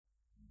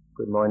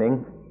Good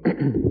morning.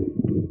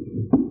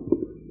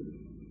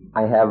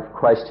 I have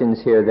questions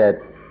here that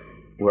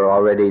were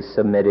already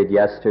submitted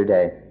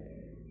yesterday,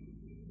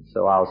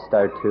 so I'll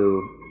start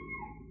to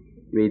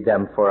read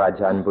them for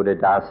Ajahn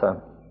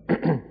Buddhadāsa.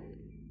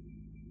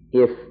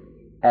 If,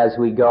 as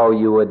we go,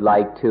 you would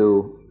like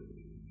to,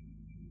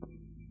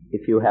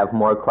 if you have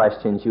more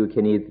questions, you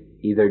can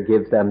either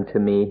give them to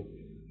me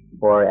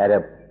or at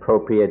an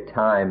appropriate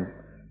time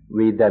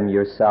read them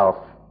yourself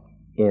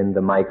in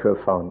the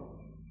microphone.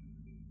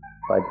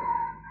 But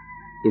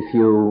if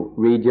you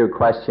read your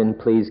question,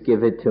 please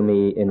give it to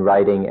me in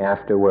writing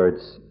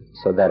afterwards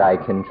so that I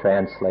can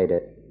translate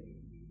it.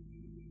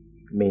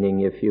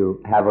 Meaning, if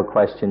you have a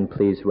question,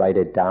 please write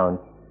it down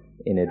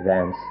in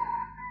advance.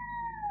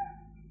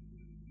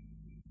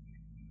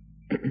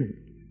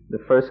 The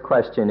first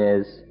question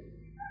is,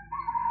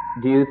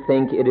 do you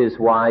think it is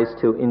wise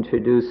to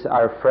introduce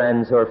our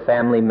friends or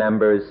family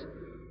members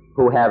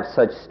who have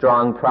such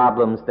strong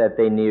problems that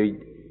they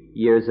need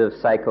years of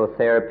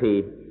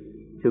psychotherapy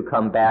to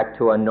come back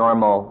to a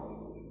normal,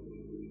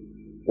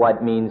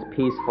 what means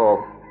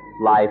peaceful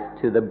life,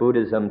 to the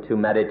Buddhism, to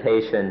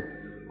meditation,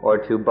 or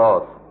to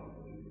both?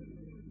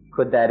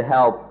 Could that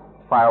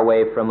help far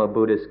away from a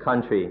Buddhist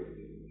country?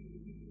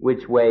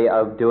 Which way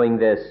of doing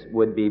this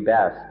would be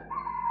best?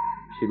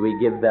 Should we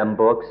give them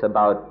books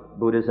about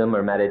Buddhism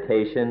or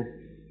meditation?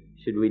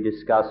 Should we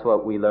discuss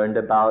what we learned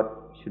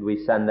about? Should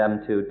we send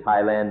them to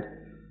Thailand?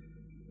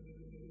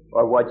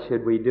 Or what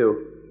should we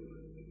do?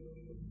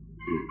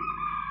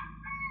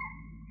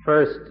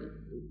 First,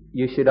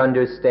 you should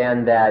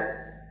understand that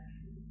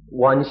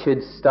one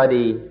should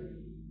study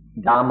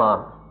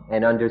Dhamma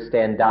and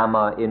understand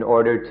Dhamma in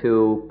order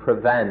to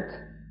prevent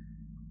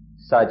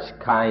such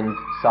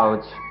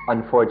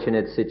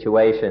unfortunate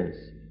situations,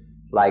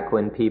 like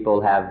when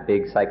people have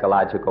big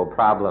psychological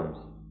problems.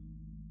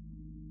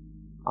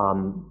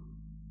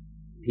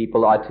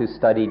 People ought to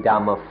study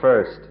Dhamma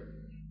first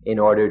in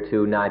order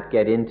to not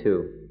get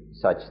into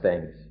such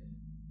things.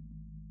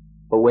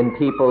 But when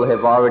people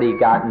have already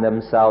gotten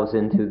themselves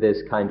into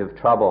this kind of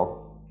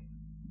trouble,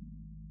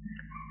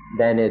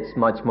 then it's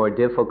much more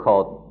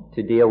difficult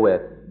to deal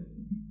with,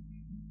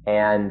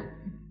 and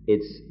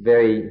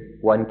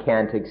one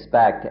can't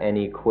expect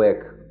any quick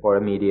or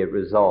immediate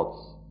results.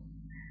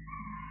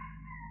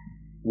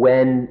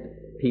 When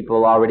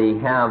people already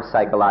have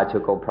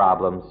psychological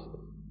problems,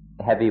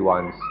 heavy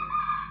ones,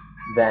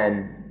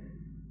 then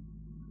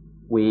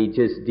we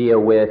just deal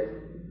with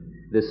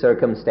the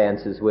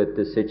circumstances, with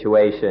the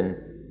situation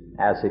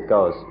as it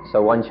goes.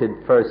 So one should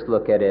first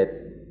look at it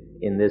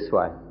in this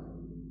way.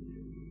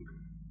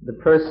 The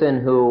person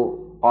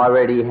who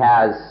already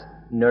has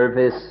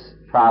nervous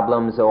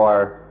problems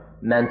or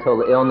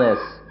mental illness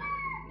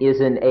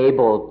isn't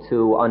able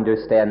to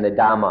understand the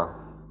Dhamma.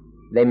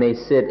 They may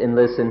sit and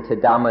listen to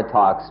Dhamma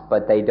talks,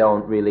 but they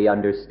don't really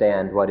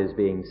understand what is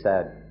being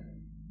said.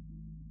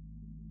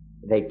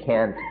 They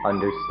can't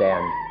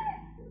understand.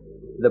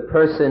 The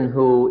person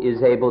who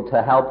is able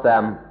to help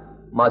them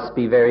must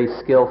be very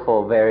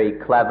skillful, very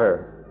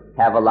clever,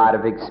 have a lot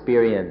of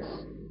experience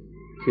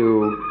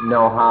to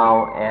know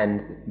how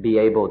and be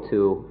able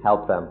to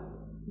help them.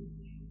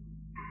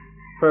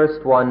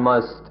 First, one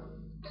must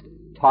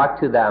talk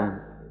to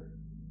them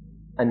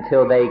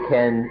until they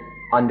can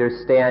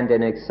understand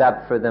and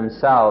accept for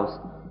themselves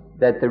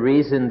that the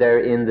reason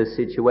they're in the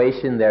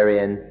situation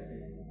they're in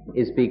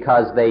is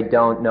because they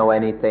don't know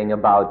anything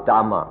about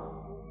Dhamma.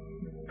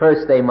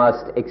 First, they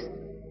must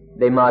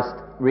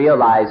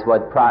realize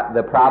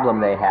the problem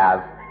they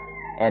have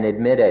and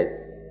admit it,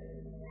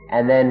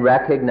 and then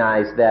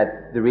recognize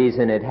that the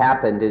reason it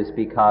happened is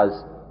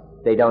because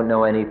they don't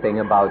know anything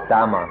about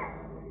Dhamma.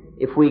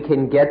 If we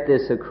can get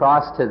this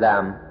across to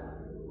them,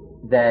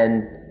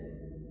 then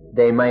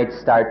they might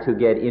start to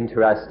get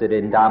interested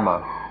in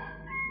Dhamma,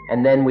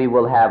 and then we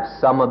will have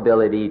some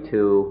ability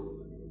to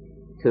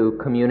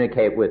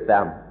communicate with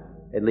them,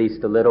 at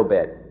least a little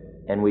bit,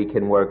 and we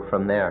can work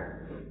from there.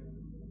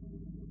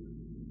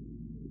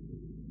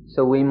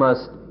 So we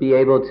must be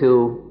able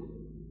to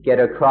get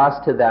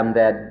across to them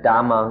that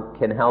Dhamma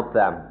can help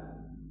them.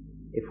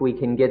 If we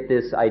can get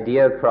this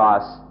idea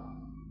across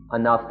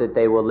enough that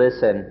they will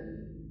listen,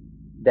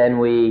 then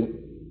we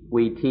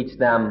teach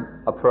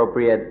them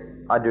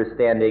appropriate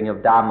understanding of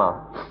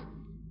Dhamma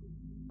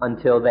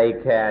until they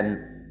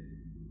can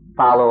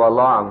follow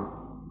along,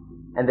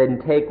 and then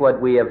take what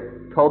we have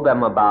told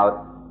them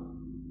about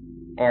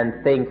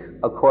and think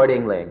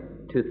accordingly,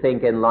 to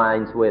think in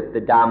lines with the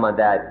Dhamma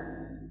that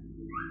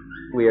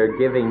we are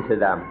giving to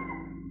them.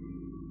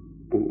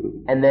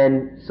 And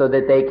then so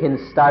that they can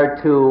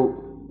start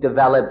to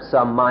develop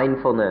some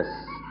mindfulness,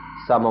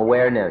 some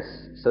awareness,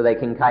 so they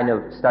can kind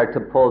of start to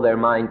pull their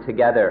mind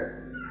together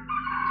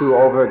to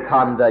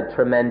overcome the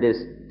tremendous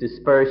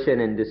dispersion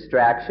and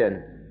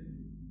distraction,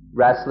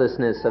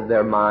 restlessness of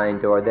their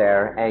mind, or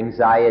their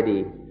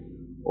anxiety,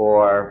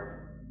 or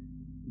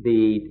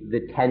the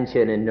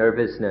tension and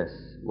nervousness,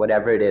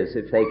 whatever it is.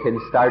 If they can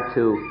start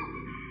to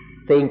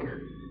think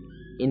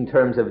in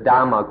terms of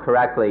Dhamma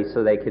correctly,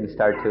 so they can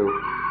start to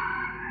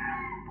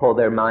pull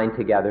their mind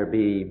together,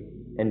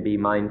 be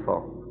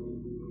mindful.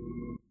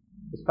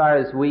 As far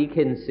as we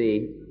can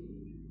see,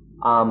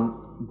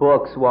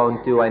 books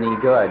won't do any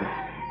good.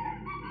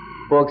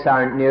 Books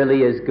aren't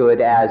nearly as good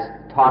as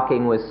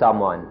talking with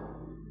someone.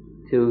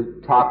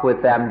 To talk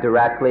with them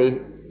directly,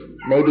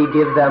 maybe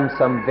give them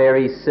some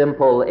very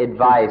simple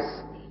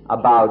advice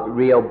about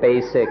real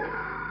basic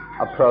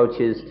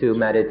approaches to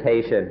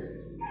meditation,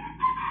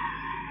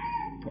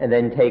 and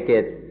then take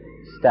it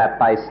step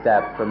by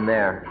step from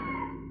there.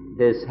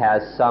 This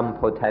has some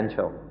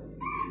potential.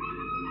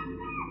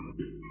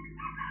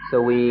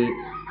 So we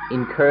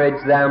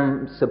encourage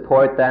them,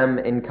 support them,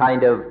 and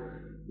kind of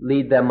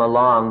lead them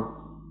along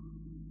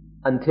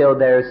until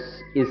there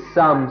is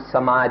some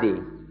samadhi.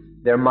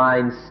 Their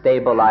minds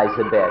stabilize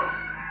a bit.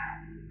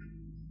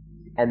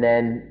 And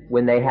then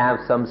when they have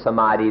some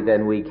samadhi,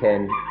 then we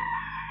can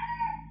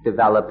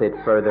develop it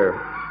further,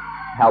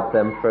 help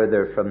them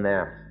further from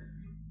there.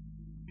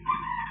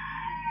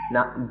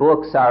 Now,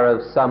 books are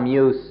of some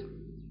use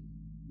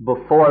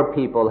before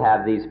people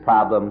have these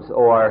problems,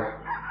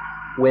 or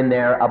when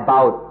they're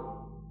about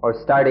or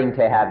starting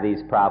to have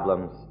these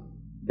problems,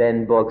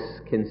 then books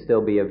can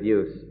still be of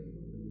use.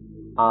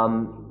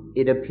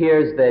 It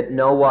appears that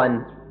no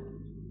one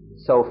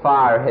so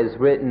far has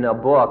written a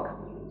book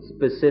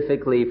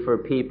specifically for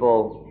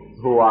people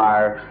who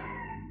are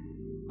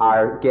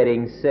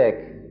getting sick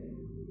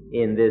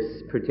in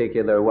this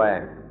particular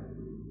way.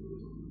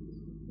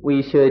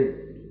 We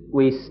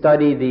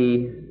study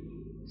the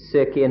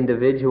sick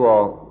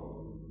individual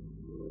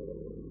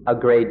a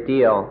great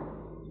deal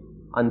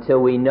until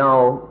we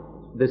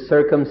know the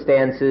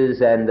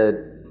circumstances and the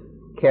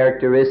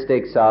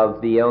characteristics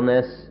of the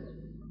illness.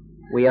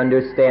 We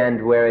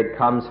understand where it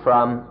comes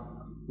from.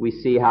 We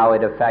see how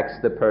it affects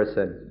the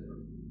person.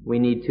 We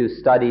need to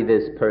study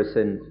this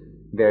person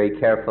very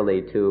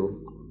carefully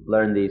to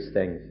learn these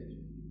things.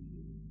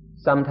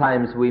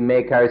 Sometimes we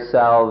make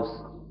ourselves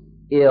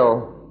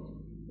ill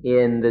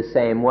in the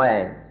same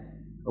way.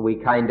 We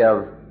kind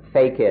of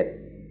fake it,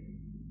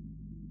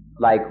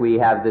 like we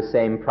have the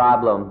same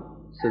problem,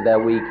 so that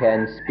we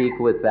can speak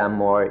with them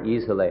more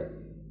easily.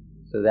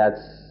 So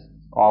that's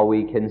all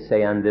we can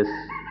say on this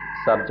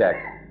subject.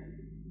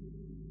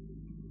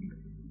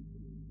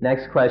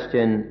 Next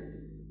question: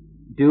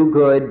 do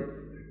good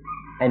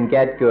and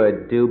get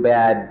good, do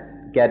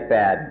bad, get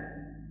bad.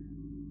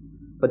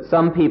 But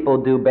some people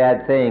do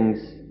bad things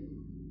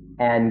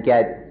and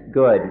get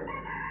good.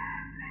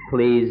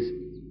 Please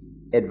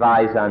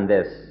advise on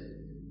this.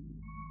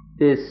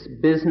 This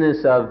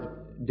business of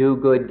do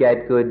good,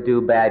 get good,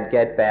 do bad,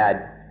 get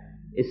bad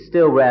is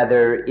still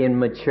rather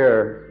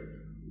immature.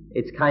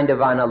 It's kind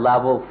of on a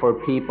level for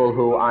people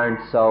who aren't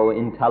so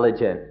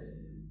intelligent.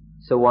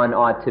 So one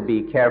ought to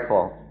be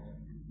careful.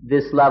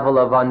 This level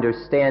of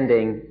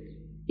understanding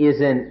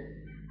isn't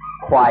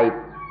quite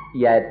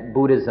yet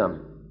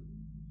Buddhism.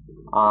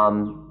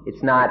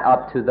 It's not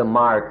up to the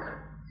mark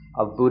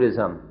of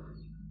Buddhism.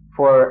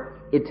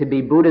 For it to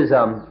be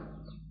Buddhism,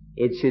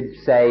 it should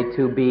say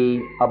to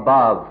be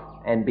above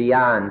and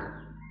beyond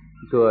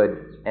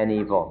good and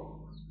evil.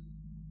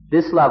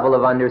 This level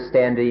of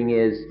understanding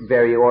is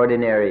very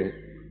ordinary.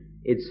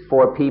 It's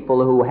for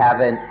people who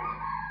haven't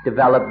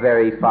developed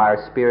very far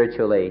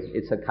spiritually.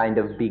 It's a kind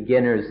of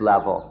beginner's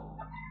level.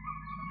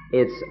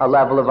 It's a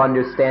level of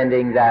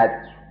understanding that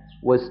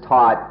was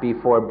taught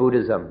before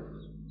Buddhism.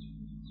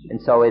 And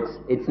so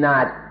it's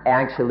not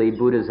actually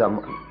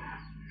Buddhism,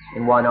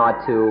 and one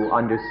ought to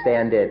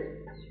understand it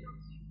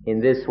in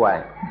this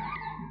way.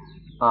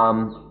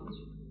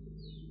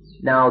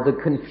 Now, the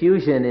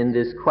confusion in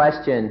this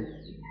question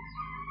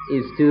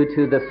is due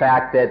to the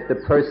fact that the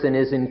person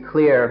isn't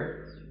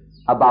clear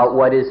about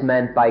what is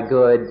meant by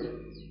good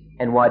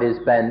and what is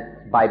meant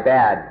by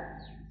bad.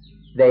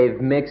 They've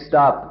mixed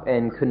up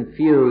and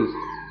confused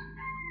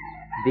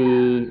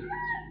the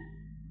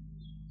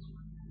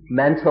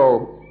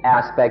mental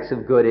aspects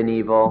of good and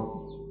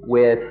evil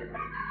with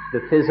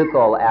the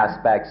physical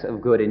aspects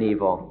of good and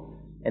evil,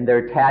 and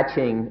they're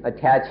attaching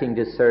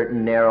to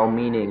certain narrow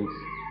meanings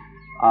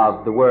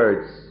of the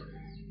words.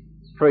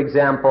 For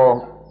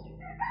example,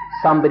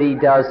 somebody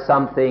does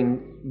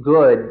something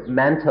good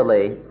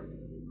mentally,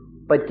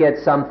 but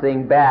gets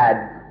something bad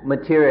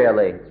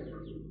materially.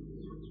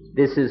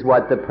 This is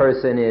what the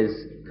person is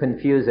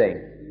confusing.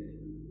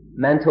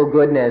 Mental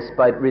goodness,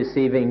 but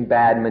receiving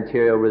bad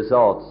material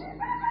results.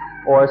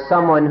 Or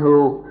someone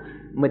who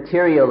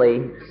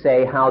materially,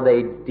 say, how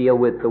they deal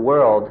with the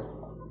world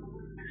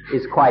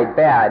is quite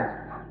bad,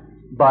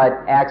 but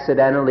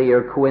accidentally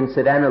or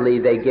coincidentally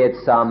they get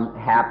some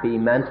happy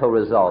mental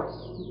results.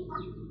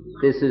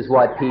 This is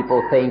what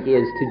people think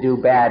is to do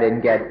bad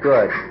and get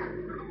good.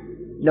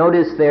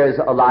 Notice there's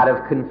a lot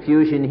of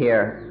confusion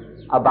here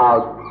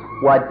about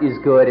what is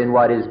good and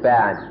what is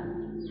bad.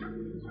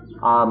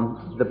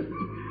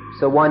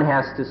 So one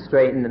has to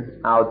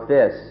straighten out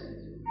this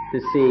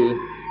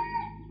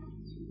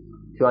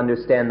to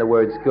understand the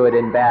words good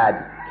and bad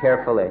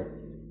carefully,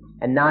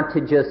 and not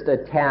to just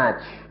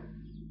attach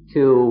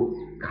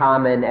to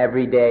common,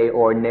 everyday,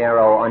 or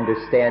narrow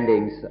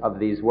understandings of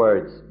these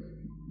words.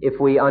 If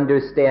we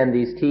understand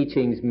these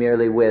teachings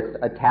merely with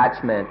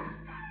attachment,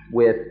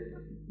 with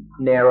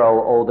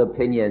narrow old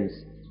opinions,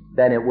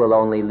 then it will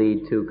only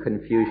lead to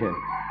confusion.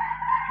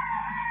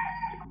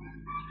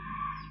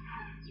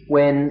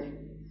 When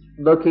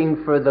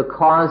looking for the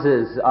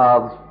causes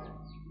of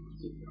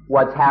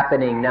what's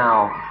happening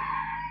now,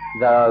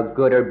 the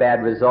good or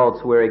bad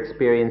results we're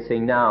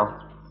experiencing now,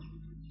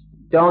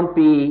 don't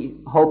be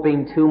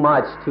hoping too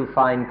much to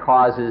find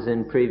causes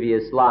in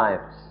previous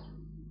lives.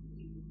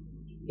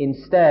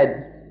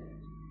 Instead,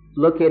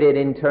 look at it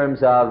in terms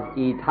of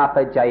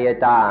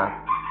itapajayata,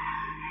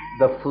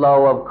 the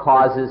flow of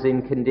causes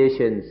and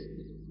conditions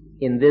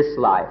in this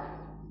life.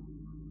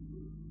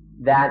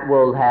 That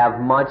will have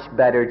much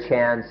better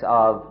chance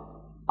of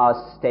us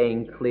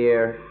staying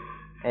clear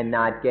and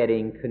not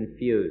getting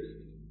confused,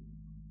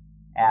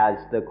 as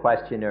the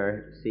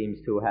questioner seems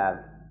to have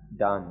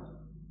done.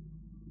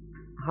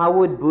 How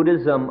would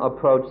Buddhism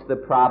approach the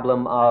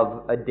problem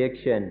of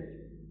addiction,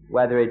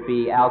 whether it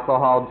be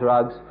alcohol,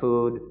 drugs,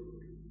 food,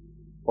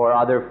 or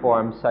other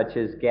forms such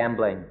as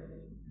gambling?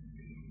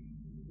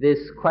 This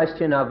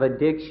question of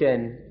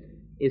addiction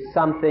is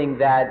something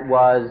that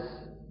was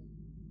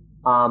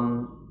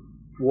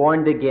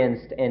warned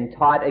against and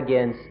taught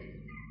against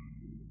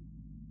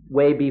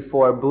way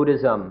before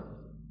Buddhism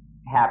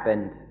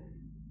happened.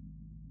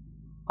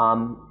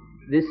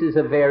 This is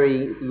a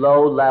very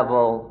low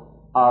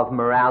level of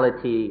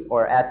morality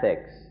or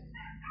ethics.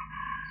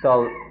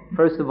 So,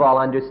 first of all,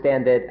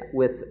 understand that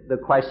with the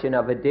question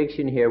of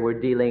addiction here, we're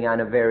dealing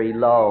on a very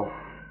low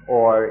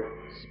or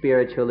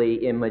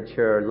spiritually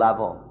immature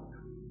level.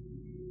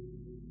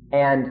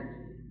 And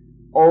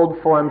old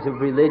forms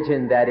of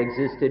religion that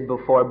existed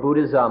before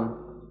Buddhism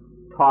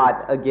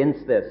taught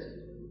against this.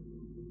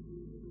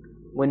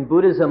 When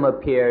Buddhism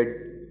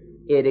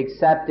appeared, it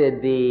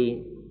accepted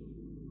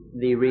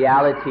the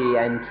reality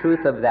and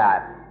truth of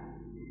that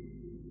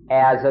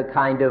as a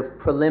kind of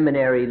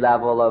preliminary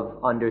level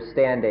of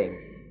understanding.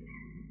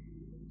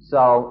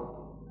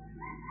 So,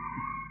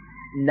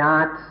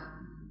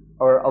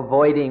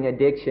 avoiding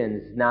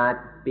addictions, not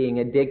being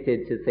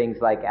addicted to things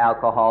like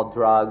alcohol,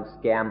 drugs,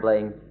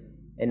 gambling,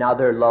 and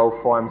other low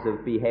forms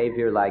of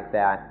behavior like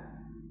that,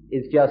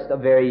 is just a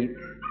very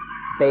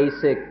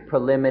basic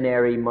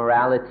preliminary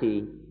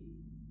morality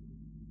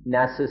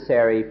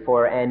necessary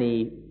for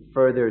any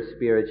further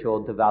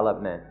spiritual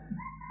development.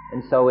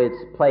 And so its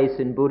place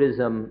in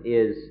Buddhism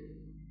is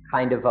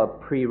kind of a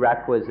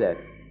prerequisite.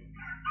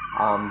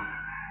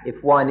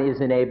 If one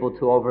isn't able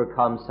to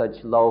overcome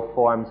such low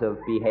forms of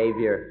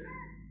behavior,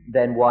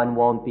 then one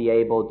won't be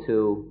able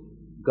to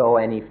go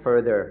any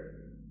further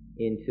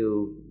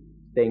into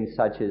things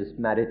such as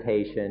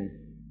meditation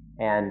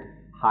and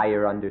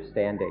higher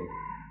understanding.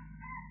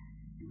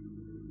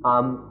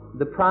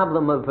 The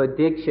problem of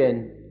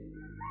addiction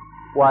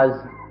was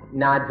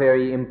not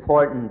very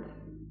important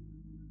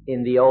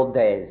in the old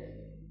days.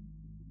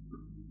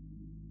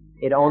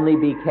 It only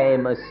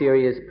became a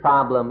serious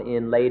problem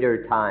in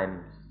later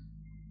times.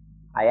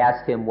 I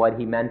asked him what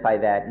he meant by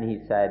that, and he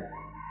said,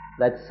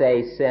 let's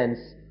say since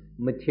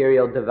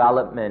material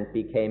development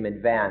became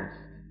advanced,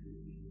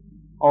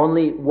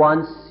 only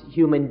once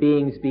human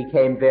beings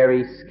became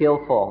very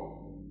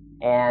skillful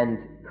and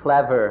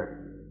clever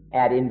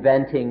at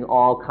inventing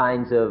all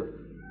kinds of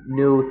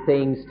new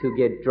things to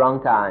get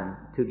drunk on,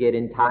 to get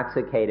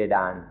intoxicated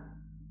on.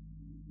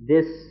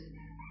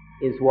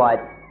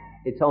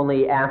 It's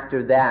only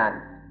after that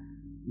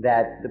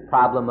the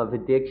problem of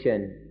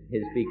addiction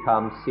has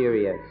become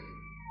serious.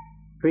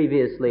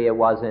 Previously, it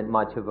wasn't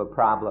much of a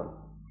problem.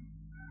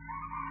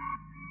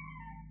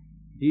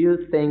 Do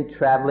you think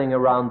traveling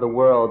around the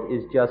world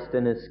is just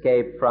an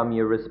escape from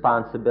your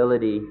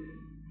responsibility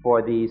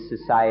for the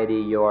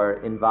society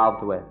you're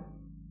involved with?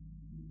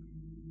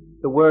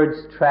 The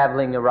words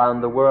traveling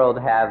around the world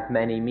have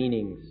many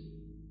meanings.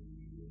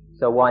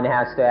 So one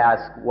has to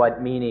ask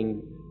what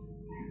meaning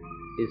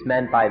is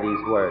meant by these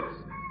words.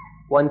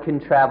 One can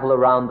travel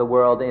around the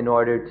world in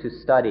order to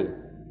study,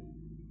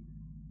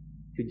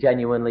 to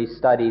genuinely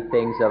study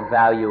things of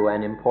value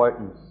and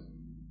importance.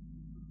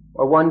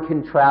 Or one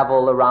can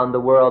travel around the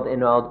world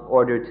in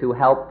order to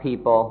help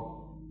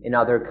people in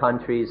other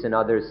countries and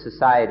other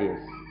societies.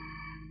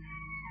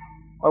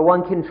 Or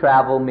one can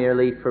travel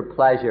merely for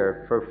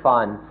pleasure, for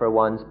fun, for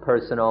one's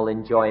personal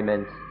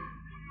enjoyment.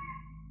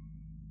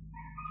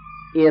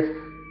 If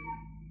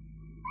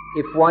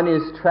one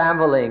is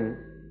traveling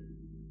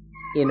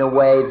in a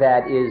way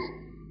that is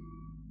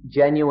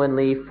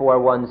genuinely for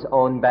one's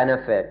own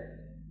benefit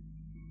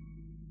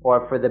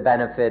or for the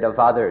benefit of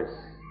others,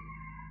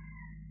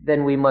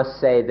 then we must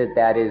say that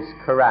that is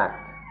correct.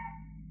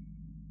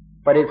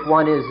 But if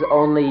one is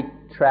only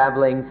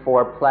traveling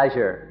for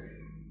pleasure,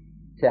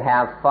 to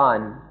have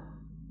fun,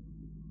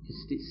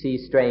 to see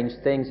strange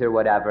things or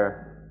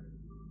whatever,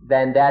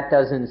 then that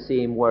doesn't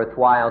seem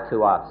worthwhile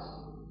to us.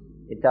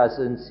 It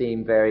doesn't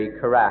seem very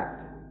correct.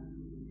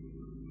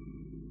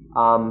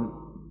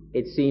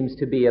 It seems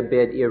to be a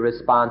bit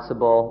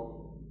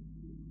irresponsible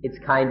it's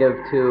kind of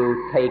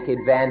to take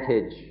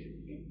advantage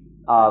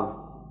of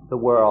the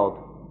world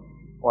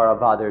or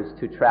of others,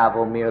 to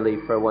travel merely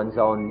for one's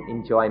own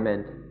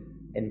enjoyment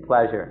and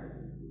pleasure.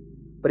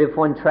 But if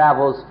one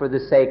travels for the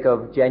sake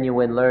of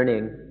genuine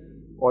learning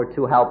or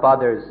to help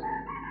others,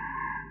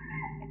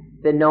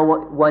 then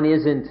one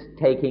isn't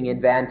taking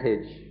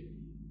advantage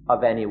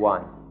of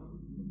anyone.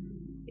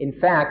 In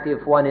fact,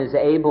 if one is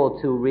able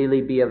to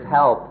really be of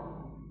help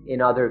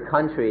in other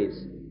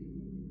countries,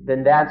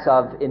 then that's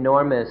of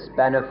enormous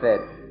benefit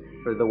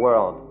for the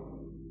world.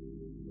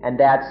 And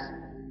that's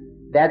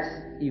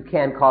you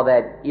can't call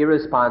that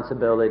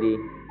irresponsibility.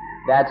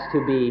 That's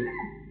to be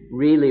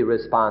really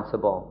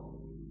responsible.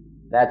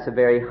 That's a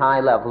very high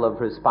level of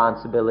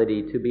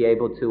responsibility, to be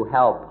able to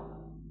help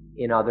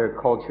in other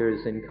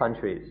cultures and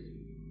countries.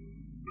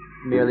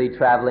 Merely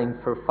traveling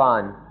for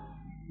fun,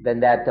 then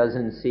that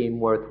doesn't seem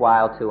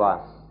worthwhile to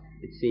us.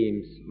 It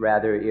seems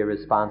rather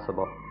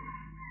irresponsible.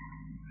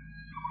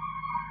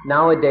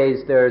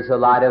 Nowadays, there's a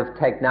lot of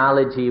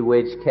technology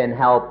which can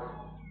help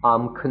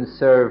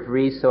conserve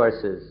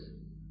resources.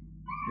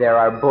 There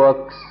are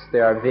books,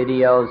 there are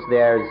videos,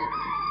 there's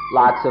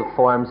lots of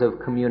forms of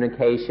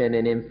communication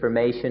and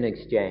information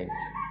exchange,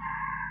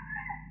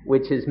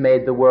 which has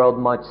made the world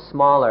much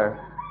smaller,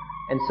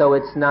 and so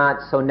it's not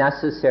so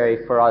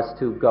necessary for us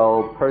to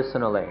go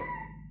personally.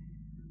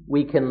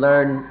 We can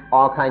learn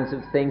all kinds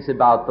of things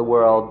about the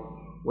world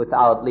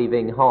without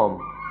leaving home.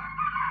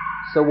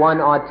 So one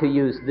ought to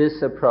use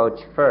this approach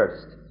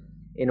first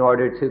in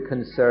order to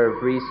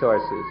conserve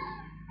resources.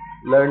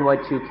 Learn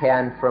what you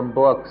can from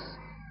books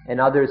and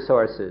other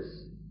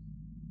sources.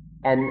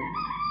 And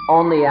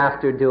only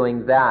after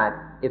doing that,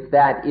 if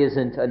that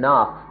isn't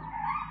enough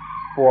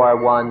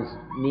for one's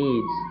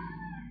needs,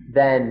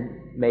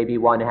 then maybe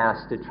one has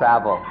to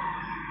travel.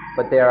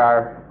 But there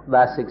are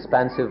less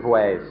expensive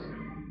ways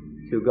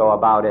to go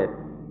about it,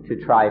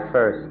 to try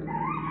first.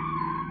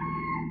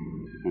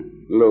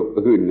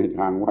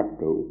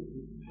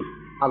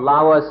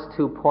 Allow us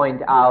to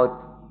point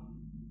out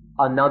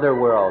another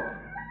world.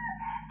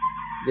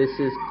 This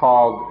is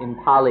called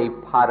in Pali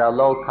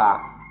Paraloka,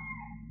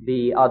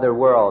 the other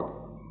world.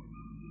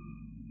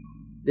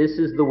 This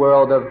is the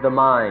world of the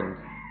mind,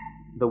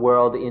 the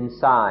world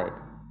inside.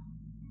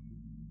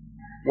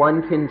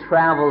 One can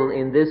travel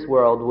in this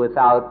world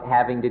without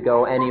having to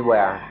go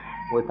anywhere,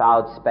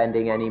 without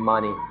spending any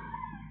money.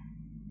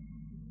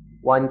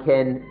 One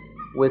can,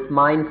 with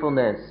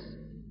mindfulness,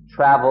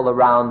 travel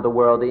around the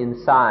world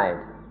inside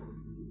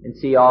and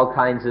see all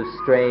kinds of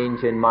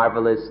strange and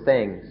marvelous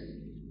things,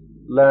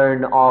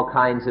 learn all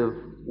kinds of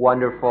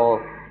wonderful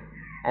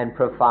and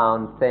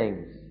profound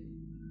things.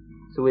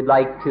 So we'd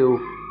like to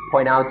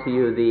point out to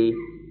you the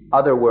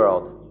other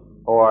world,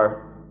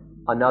 or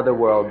another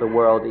world, the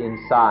world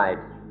inside,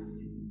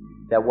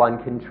 that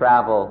one can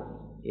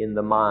travel in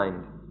the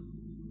mind.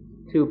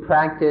 To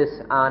practice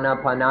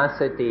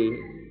anapanasati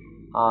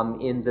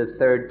in the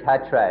third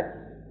tetrad,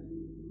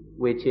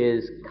 which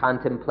is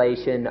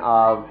contemplation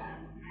of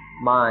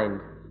mind,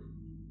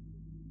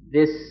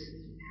 this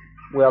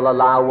will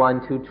allow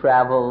one to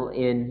travel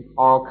in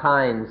all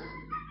kinds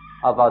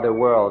of other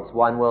worlds.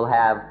 One will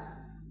have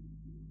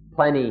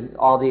plenty,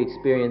 all the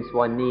experience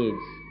one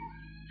needs,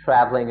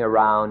 traveling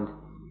around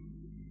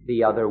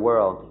the other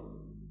world.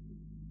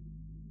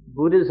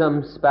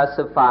 Buddhism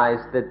specifies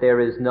that there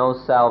is no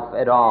self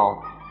at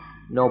all,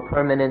 no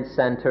permanent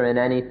center in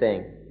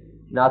anything,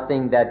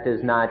 nothing that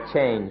does not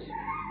change.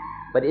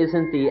 But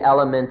isn't the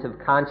element of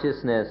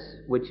consciousness,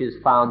 which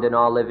is found in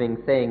all living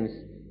things,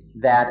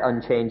 that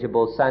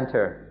unchangeable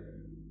center?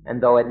 And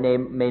though it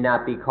may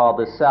not be called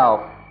the self,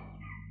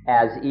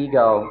 as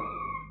ego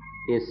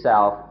is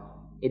self,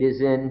 it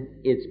is in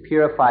its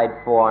purified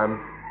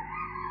form,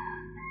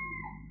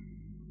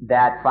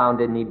 that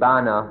found in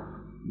Nibbana,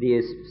 the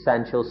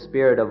essential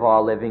spirit of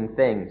all living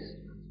things.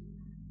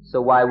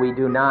 So while we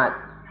do not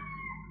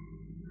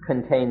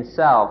contain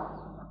self,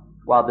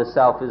 while the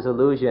self is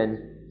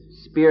illusion,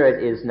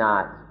 spirit is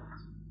not.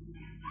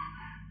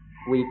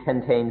 We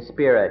contain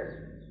spirit.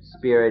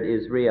 Spirit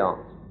is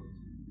real.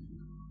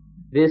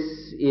 This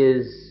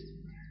is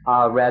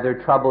a rather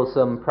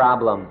troublesome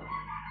problem,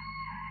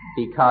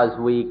 because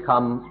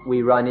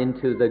we run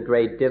into the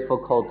great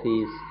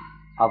difficulties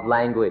of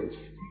language.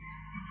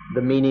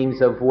 The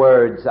meanings of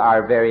words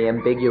are very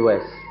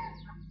ambiguous,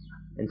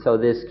 and so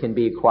this can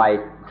be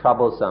quite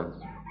troublesome.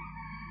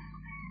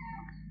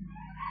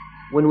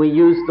 When we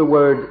use the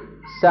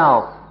word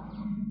self,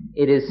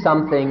 it is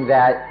something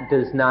that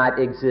does not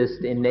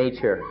exist in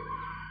nature.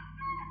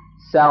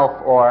 Self,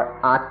 or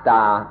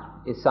atta,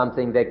 is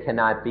something that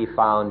cannot be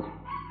found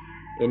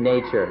in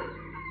nature.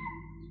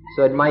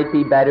 So it might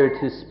be better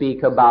to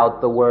speak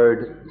about the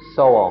word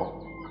soul.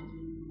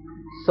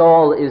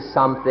 Soul is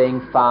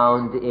something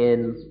found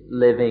in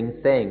living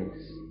things.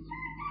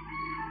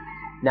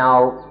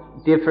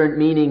 Now, different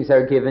meanings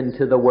are given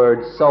to the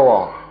word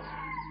soul.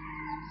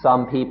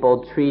 Some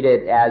people treat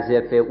it as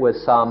if it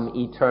was some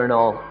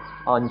eternal,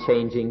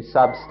 unchanging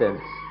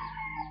substance.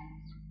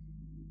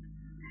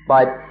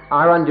 But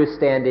our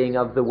understanding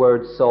of the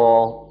word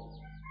soul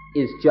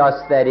is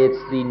just that it's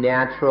the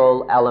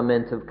natural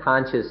element of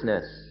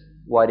consciousness,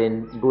 what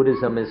in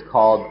Buddhism is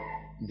called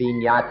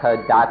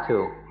viññāta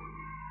dhatu,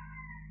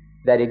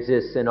 that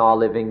exists in all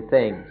living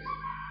things.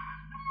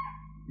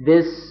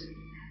 This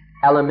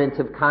element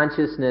of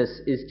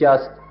consciousness is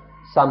just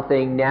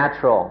something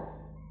natural,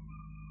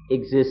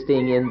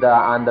 existing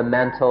on the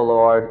mental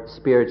or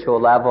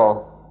spiritual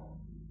level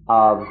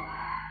of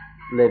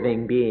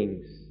living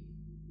beings.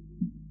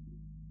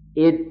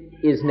 It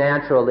is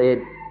natural, it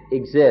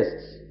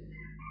exists,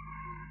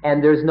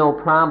 and there's no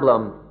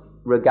problem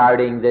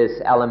regarding this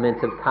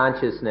element of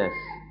consciousness,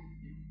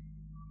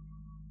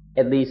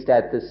 at least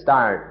at the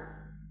start.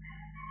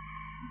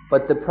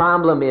 But the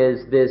problem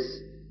is this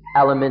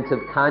element of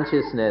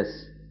consciousness,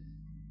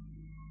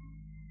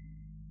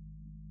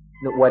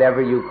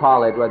 whatever you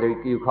call it, whether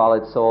you call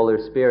it soul or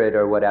spirit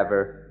or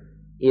whatever,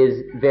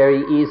 is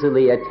very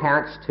easily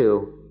attached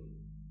to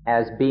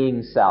as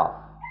being self.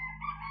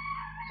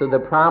 So the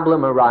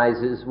problem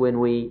arises when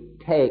we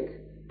take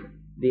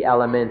the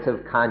element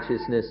of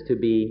consciousness to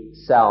be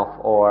self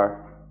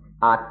or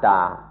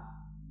atta.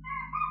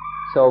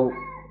 So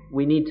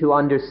we need to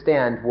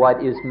understand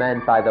what is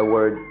meant by the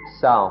word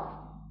self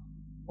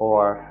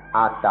or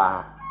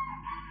atta.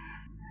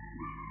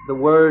 The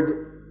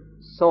word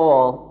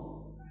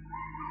soul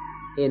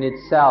in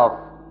itself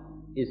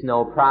is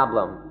no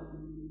problem.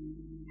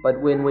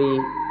 But when we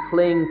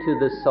cling to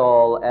the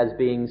soul as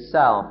being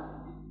self,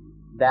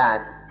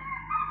 that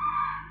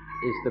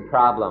is the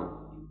problem.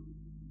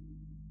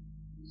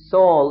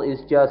 Soul is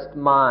just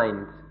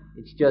mind.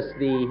 It's just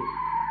the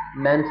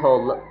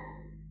mental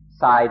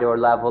side or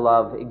level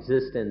of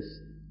existence.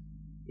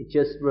 It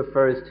just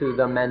refers to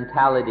the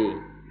mentality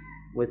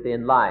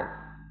within life.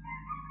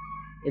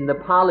 In the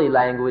Pali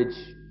language,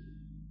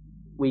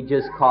 we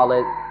just call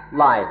it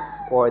life,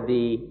 or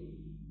the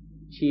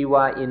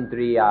Chiva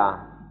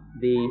Indriya,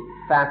 the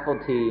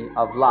faculty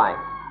of life,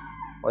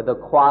 or the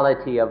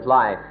quality of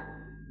life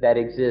that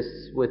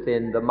exists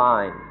within the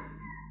mind.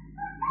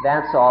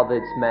 That's all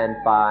that's meant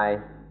by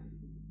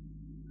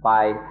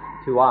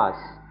to us,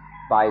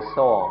 by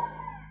soul.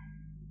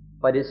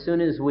 But as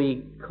soon as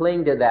we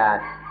cling to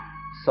that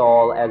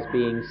soul as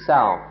being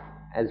self,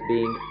 as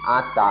being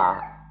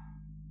atta,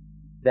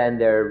 then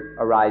there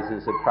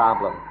arises a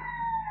problem.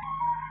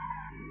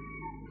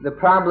 The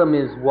problem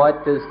is,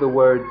 what does the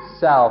word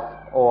self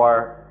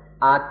or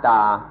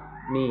atta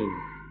mean?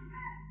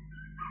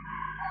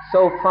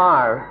 So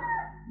far,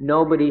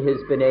 nobody has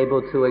been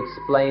able to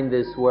explain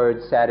this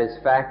word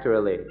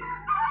satisfactorily.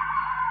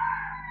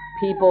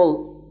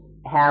 People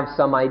have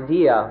some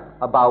idea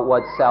about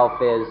what self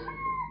is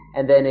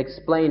and then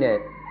explain it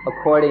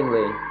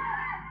accordingly.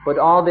 But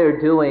all they're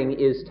doing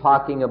is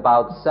talking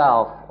about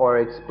self or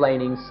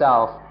explaining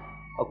self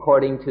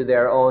according to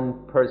their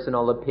own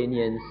personal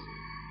opinions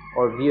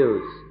or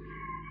views.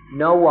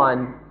 No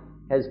one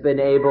has been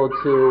able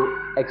to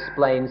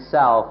explain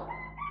self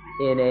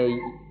in a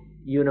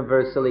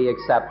universally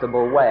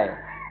acceptable way.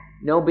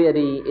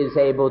 Nobody is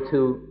able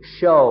to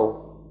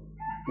show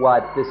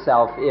what the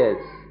self is.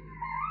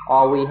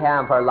 All we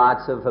have are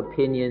lots of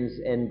opinions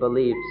and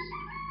beliefs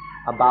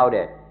about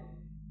it.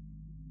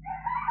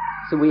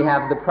 So we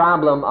have the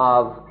problem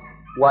of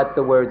what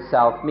the word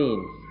self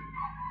means.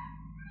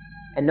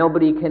 And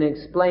nobody can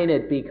explain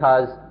it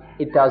because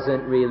it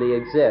doesn't really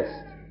exist.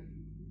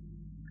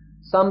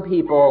 Some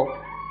people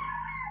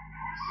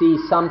see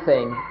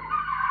something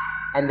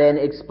and then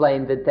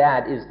explain that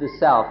that is the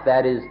self,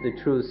 that is the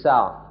true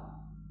self.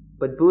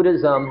 But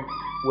Buddhism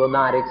will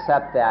not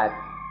accept that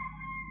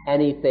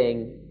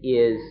anything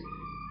is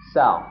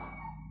self.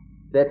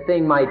 That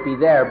thing might be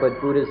there,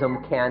 but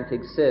Buddhism can't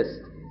exist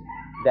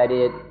that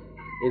it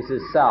is a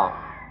self.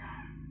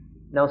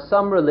 Now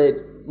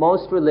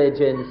most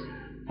religions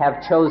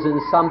have chosen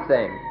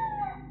something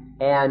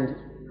and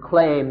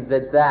claim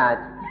that that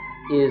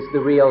is the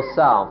real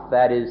self,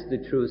 that is the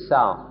true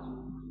self.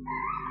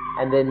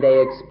 And then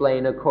they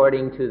explain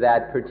according to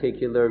that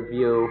particular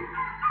view,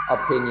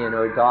 opinion,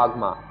 or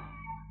dogma.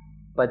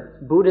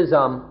 But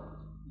Buddhism,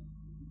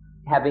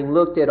 having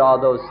looked at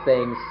all those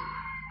things,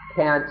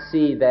 can't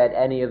see that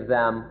any of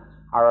them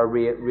are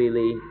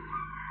really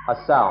a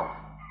self.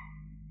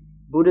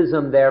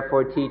 Buddhism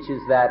therefore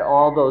teaches that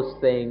all those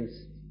things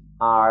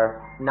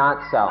are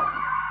not self.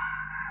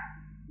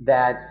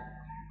 That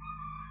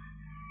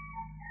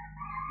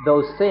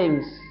those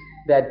things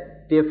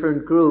that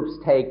different groups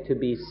take to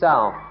be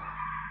self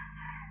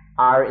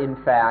are in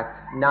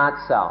fact not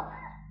self.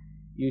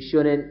 You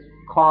shouldn't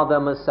call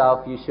them a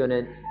self, you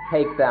shouldn't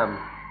take them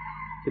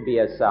to be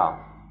a self.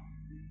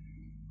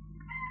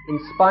 In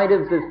spite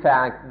of the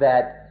fact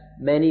that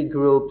many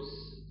groups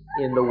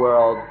in the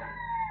world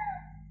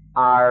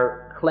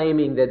are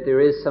claiming that there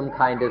is some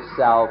kind of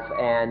self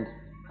and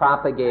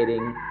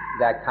propagating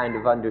that kind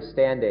of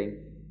understanding,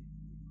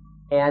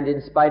 and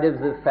in spite of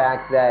the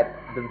fact that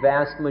the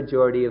vast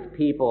majority of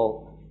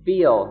people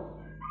feel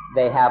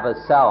they have a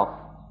self,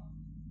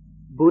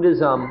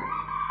 Buddhism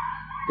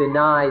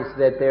denies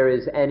that there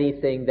is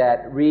anything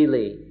that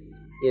really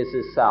is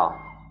a self.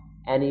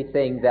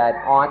 anything that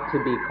ought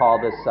to be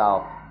called a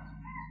self.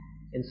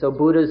 And so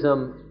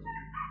Buddhism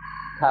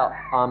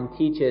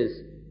teaches,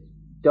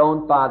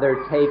 don't bother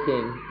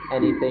taking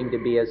anything to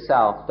be a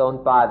self.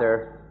 Don't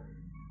bother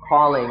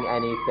calling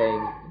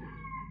anything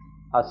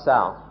a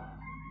self.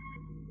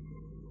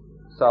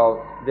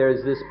 So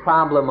there's this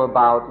problem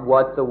about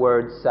what the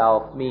word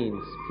self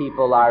means.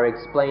 People are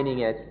explaining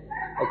it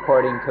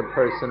according to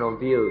personal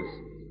views,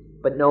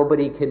 but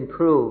nobody can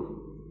prove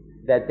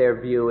that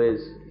their view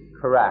is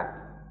correct.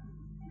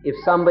 If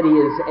somebody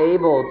is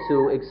able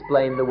to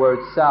explain the word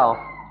self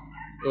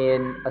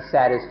in a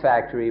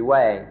satisfactory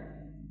way,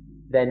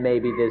 then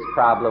maybe this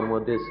problem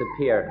will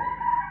disappear.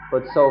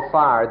 But so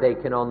far, they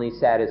can only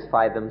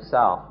satisfy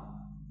themselves.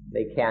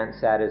 They can't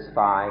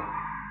satisfy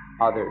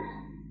others.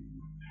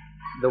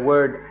 The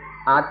word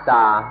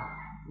atta,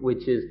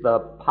 which is the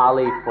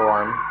Pali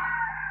form,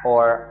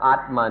 or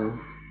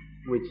Atman,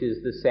 which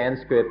is the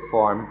Sanskrit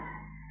form,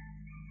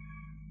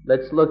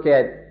 let's look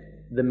at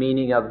the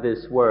meaning of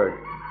this word.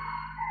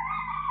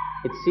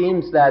 It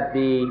seems that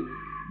the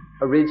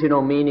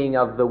original meaning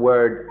of the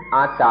word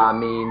atta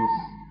means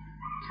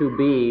to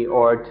be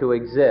or to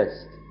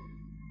exist.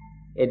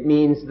 It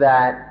means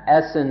that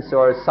essence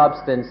or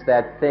substance,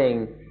 that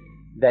thing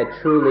that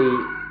truly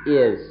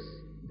is,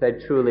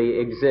 that truly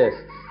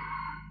exists.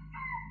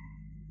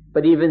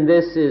 But even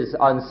this is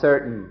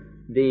uncertain.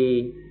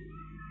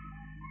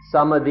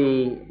 Some of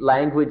the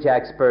language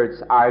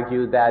experts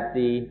argue that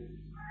the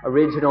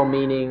original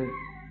meaning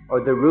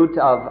or the root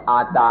of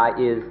atta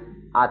is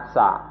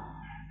atsa,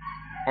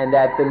 and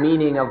that the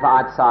meaning of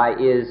atsa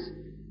is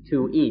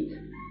to eat.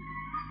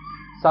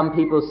 Some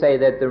people say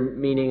that the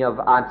meaning of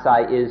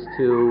atsa is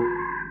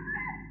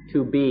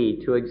to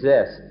be, to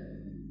exist,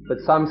 but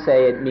some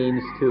say it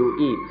means to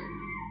eat.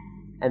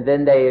 And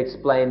then they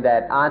explain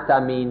that atta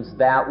means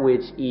that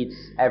which eats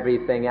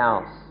everything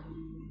else.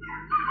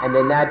 And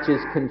then that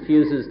just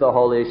confuses the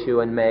whole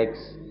issue and makes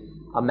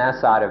a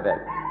mess out of it.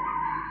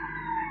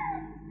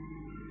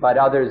 But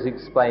others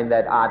explain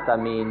that atta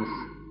means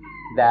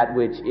that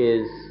which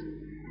is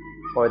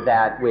or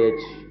that which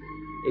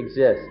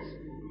exists.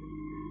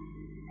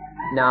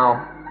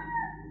 Now,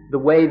 the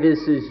way this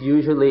is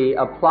usually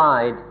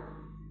applied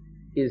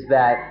is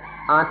that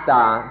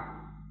atta,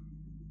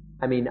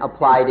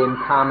 applied in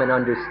common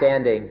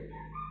understanding,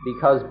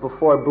 because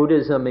before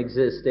Buddhism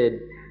existed,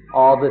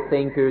 all the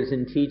thinkers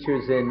and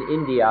teachers in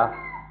India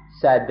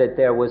said that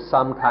there was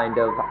some kind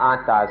of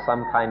atta,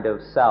 some kind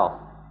of self.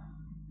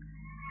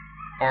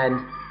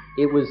 And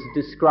it was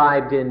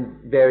described in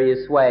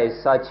various ways,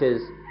 such as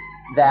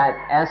that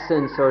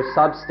essence or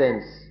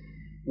substance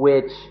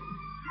which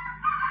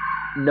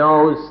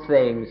knows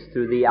things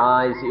through the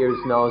eyes, ears,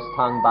 nose,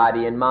 tongue,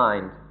 body, and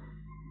mind.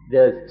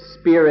 The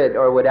spirit,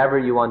 or whatever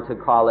you want to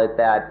call it,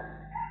 that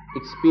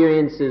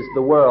experiences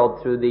the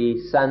world through the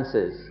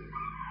senses.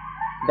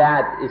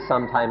 That is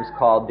sometimes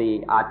called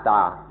the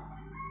atta.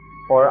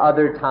 Or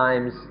other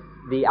times,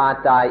 the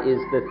atta is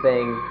the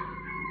thing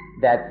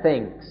that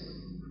thinks,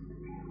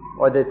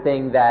 or the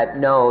thing that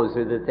knows,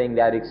 or the thing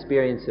that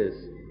experiences.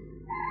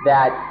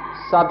 That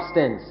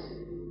substance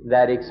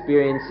that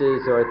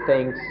experiences or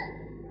thinks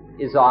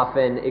is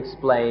often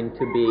explained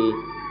to be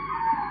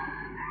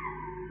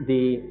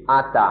the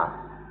atta.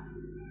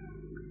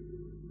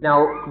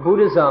 Now,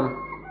 Buddhism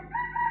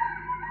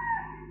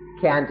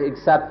can't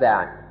accept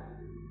that.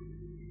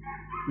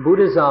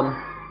 Buddhism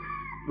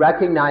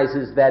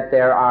recognizes that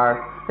there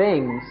are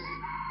things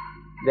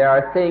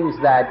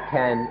that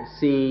can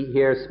see,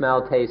 hear,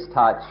 smell, taste,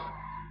 touch,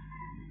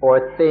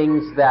 or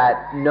things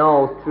that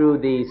know through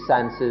the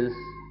senses,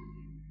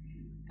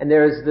 and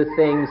there's the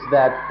things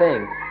that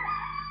think.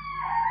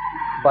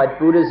 But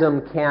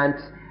Buddhism can't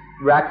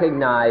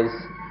recognize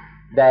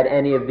that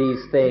any of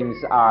these things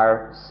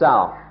are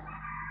self.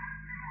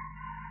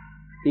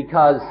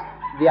 Because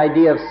the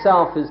idea of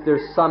self is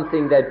there's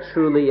something that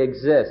truly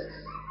exists,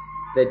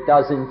 that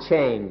doesn't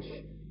change.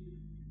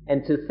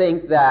 And to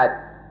think that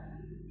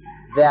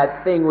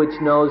that thing which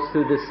knows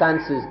through the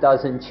senses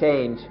doesn't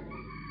change,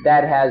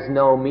 that has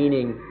no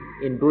meaning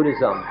in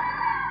Buddhism.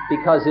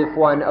 Because if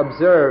one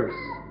observes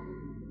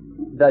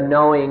the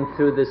knowing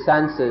through the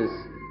senses,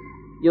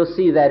 you'll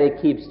see that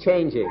it keeps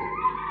changing.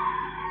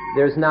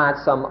 There's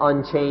not some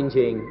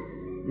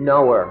unchanging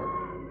knower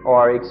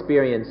or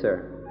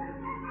experiencer.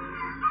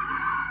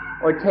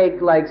 Or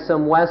take like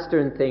some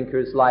Western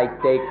thinkers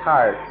like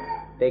Descartes,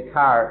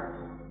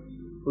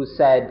 who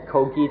said,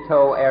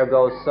 cogito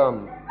ergo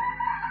sum,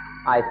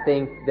 I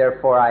think,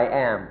 therefore I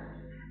am.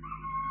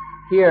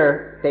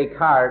 Here,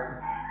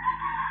 Descartes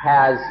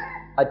has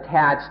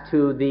attached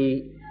to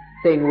the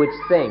thing which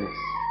thinks.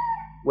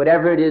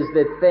 Whatever it is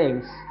that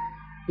thinks,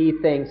 he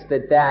thinks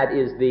that that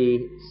is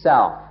the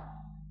self,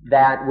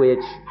 that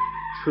which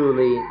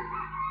truly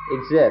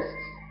exists.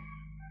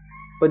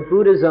 But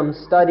Buddhism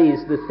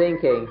studies the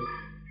thinking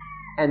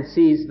and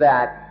sees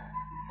that,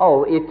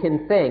 it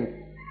can think.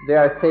 There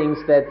are things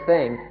that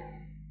think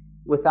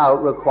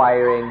without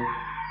requiring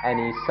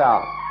any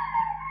self.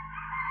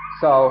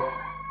 So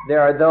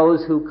there are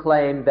those who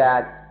claim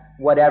that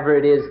whatever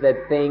it is that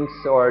thinks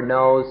or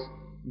knows,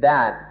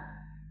 that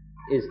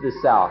is the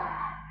self.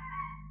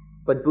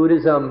 But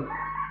Buddhism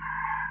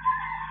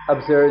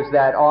observes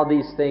that all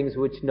these things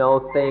which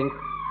know, think,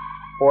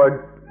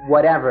 or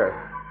whatever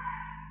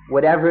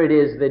it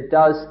is that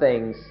does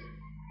things,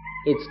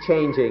 it's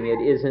changing.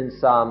 It isn't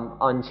some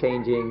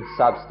unchanging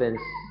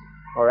substance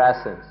or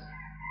essence.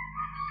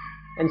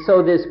 And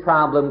so this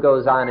problem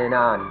goes on and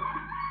on.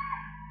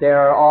 There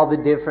are all the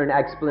different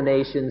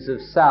explanations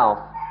of self,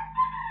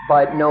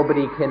 but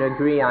nobody can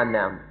agree on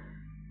them.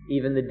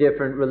 Even the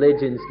different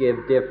religions give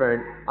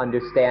different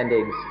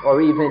understandings,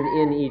 or even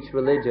in each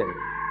religion.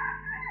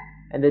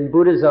 And then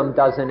Buddhism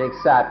doesn't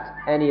accept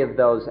any of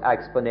those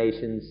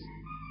explanations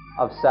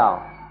of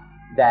self,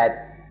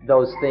 that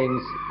those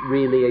things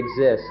really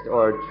exist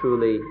or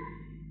truly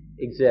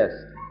exist.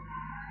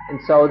 And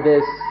so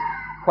this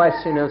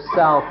question of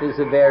self is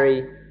a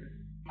very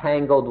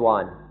tangled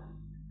one,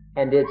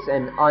 and it's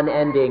an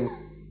unending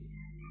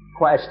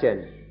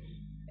question.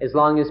 As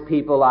long as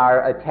people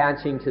are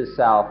attaching to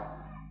self,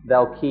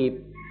 they'll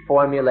keep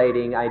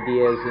formulating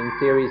ideas and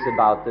theories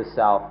about the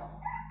self,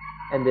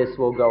 and this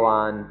will go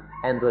on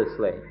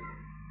endlessly.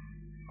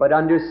 But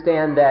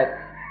understand that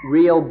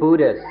real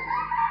Buddhists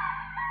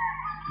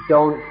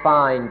don't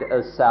find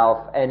a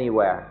self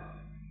anywhere.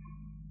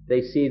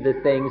 They see the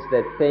things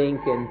that think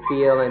and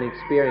feel and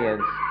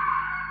experience,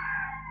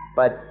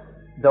 but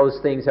those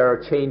things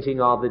are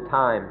changing all the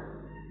time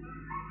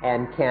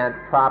and can't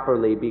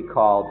properly be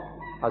called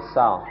a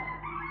self.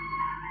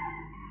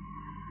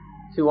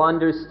 To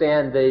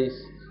understand these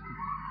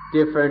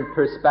different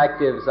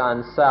perspectives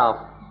on self,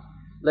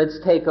 let's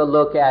take a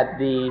look at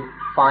the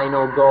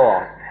final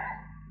goal.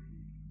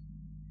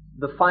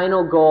 The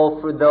final goal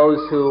for those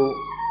who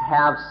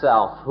have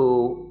self,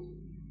 who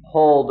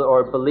hold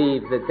or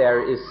believe that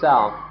there is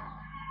self,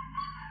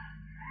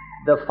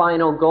 the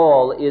final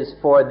goal is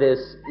for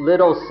this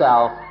little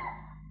self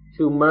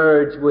to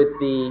merge with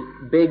the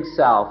big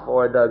self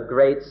or the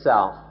great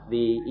self,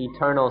 the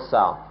eternal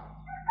self,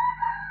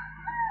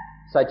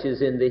 such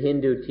as in the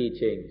Hindu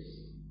teachings.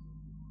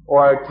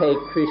 Or take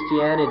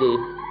Christianity,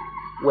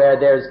 where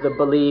there's the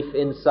belief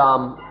in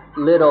some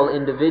little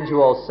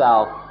individual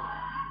self,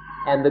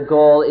 and the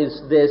goal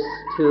is this: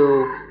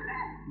 to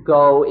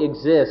go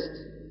exist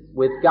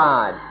with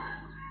God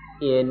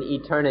in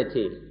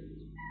eternity,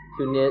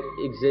 to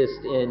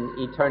exist in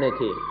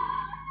eternity.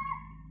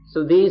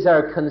 So these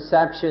are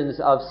conceptions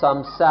of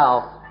some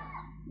self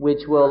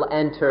which will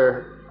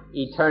enter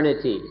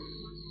eternity,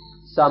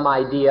 some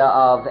idea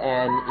of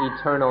an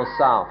eternal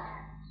self.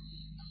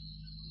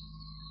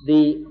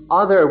 The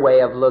other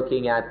way of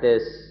looking at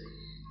this,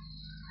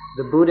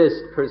 the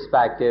Buddhist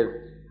perspective,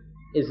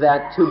 is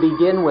that to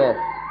begin with,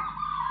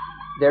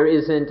 there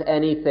isn't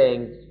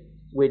anything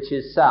which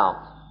is self.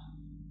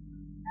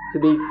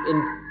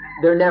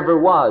 There never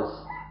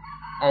was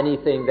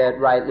anything that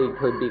rightly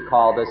could be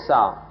called a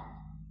self.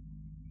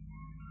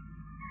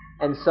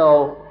 And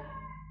so,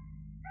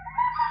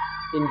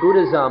 in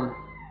Buddhism,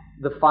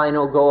 the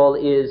final goal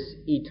is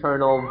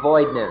eternal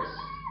voidness,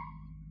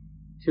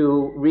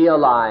 to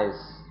realize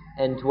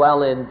and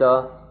dwell in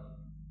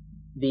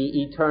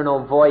the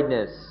eternal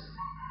voidness,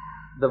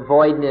 the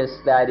voidness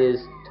that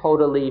is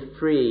totally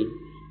free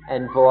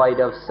and void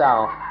of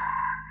self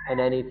and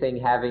anything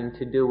having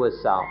to do with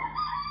self.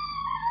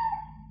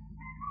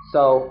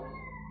 So,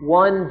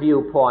 one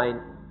viewpoint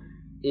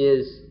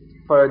is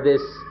for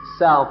this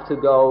self to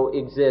go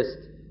exist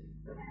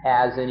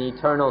as an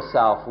eternal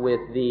self with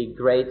the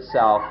great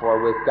self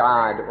or with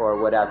God or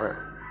whatever.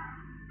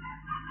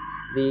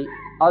 The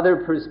other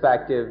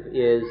perspective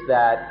is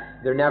that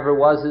there never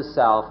was a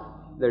self,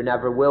 there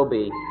never will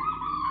be,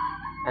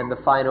 and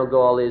the final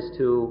goal is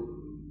to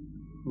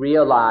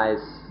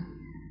realize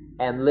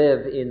and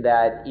live in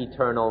that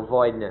eternal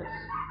voidness.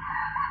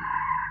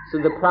 So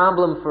the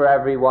problem for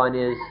everyone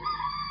is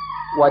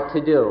what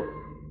to do.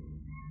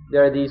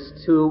 There are these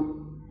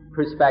two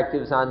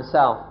perspectives on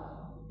self.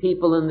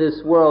 People in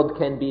this world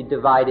can be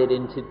divided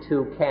into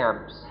two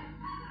camps.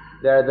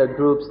 There are the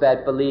groups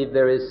that believe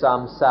there is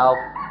some self,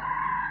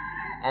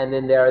 and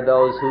then there are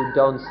those who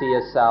don't see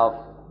a self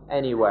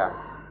anywhere.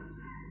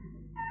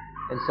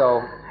 And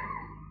so,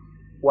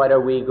 what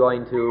are we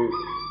going to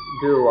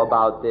do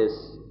about this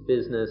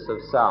business of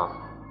self?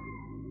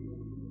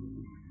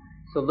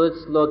 So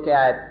let's look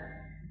at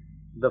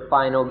the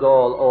final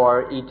goal,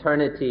 or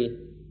eternity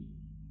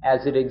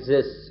as it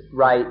exists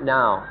right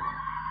now.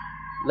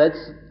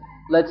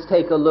 Let's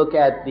take a look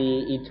at the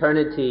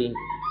eternity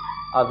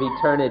of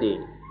eternity,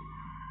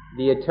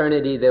 the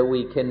eternity that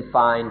we can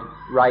find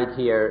right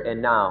here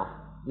and now,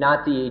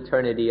 not the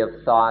eternity of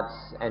thoughts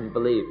and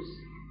beliefs.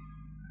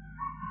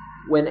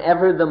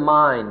 Whenever the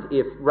mind,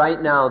 if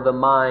right now the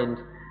mind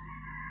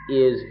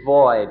is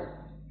void,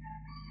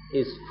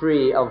 is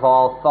free of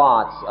all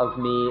thoughts of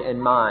me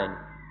and mine,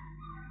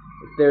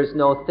 if there's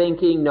no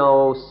thinking,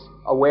 no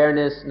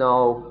awareness,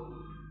 no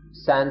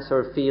sense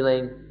or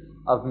feeling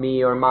of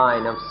me or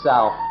mine, of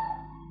self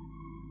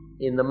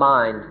in the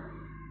mind,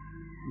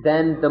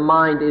 then the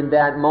mind in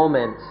that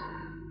moment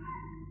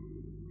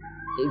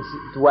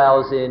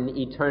dwells in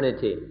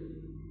eternity.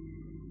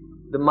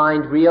 The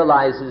mind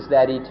realizes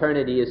that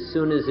eternity as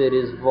soon as it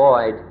is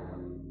void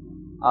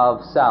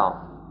of self.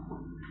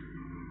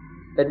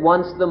 That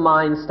once the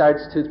mind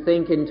starts to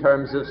think in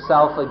terms of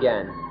self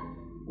again,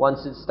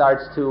 once it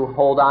starts to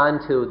hold on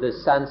to the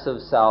sense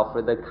of self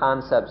or the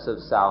concepts of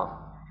self,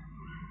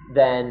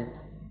 then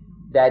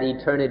that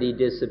eternity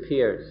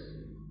disappears.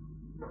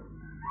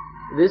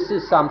 This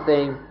is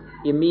something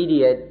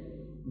immediate,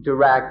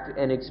 direct,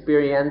 and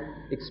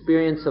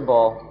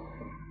experienceable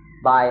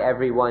by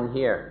everyone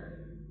here.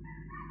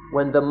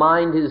 When the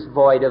mind is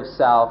void of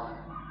self,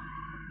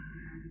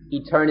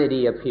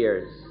 eternity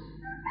appears.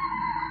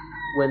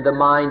 When the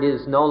mind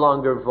is no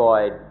longer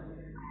void,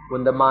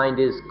 when the mind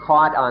is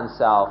caught on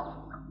self,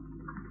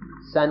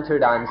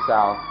 centered on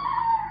self,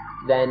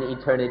 then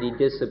eternity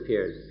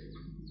disappears.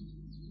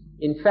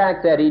 In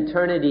fact, that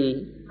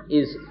eternity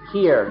is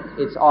here.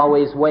 It's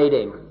always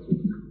waiting.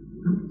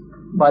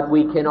 But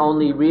we can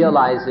only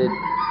realize it,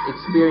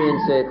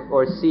 experience it,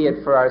 or see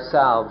it for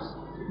ourselves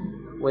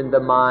when the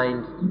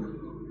mind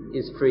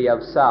is free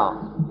of self,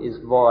 is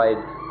void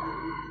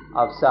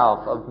of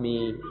self, of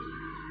me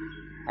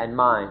and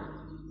mine.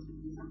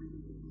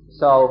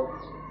 So,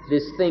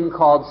 this thing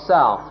called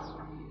self,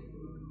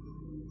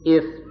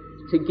 if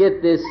to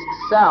get this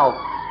self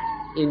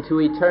into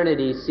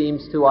eternity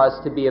seems to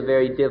us to be a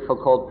very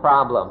difficult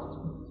problem.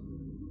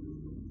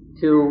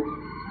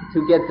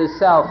 To get the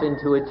self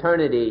into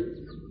eternity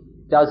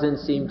doesn't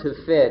seem to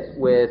fit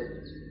with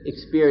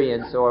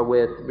experience or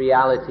with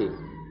reality.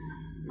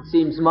 It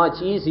seems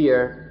much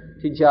easier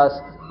to just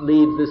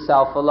leave the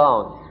self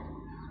alone,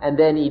 and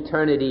then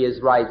eternity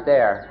is right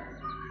there.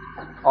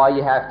 All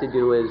you have to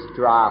do is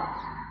drop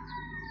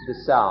the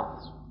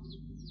self.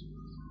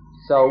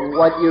 So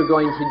what you're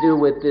going to do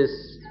with this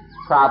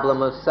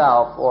problem of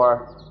self,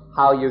 or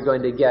how you're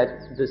going to get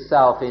the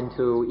self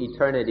into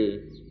eternity,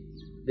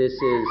 this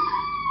is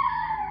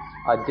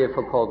a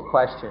difficult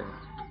question.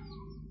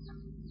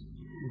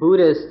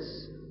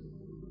 Buddhists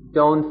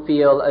don't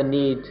feel a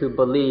need to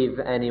believe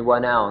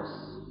anyone else.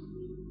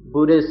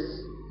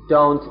 Buddhists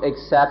don't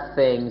accept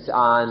things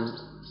on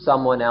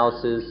someone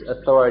else's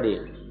authority.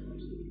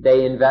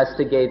 They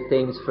investigate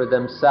things for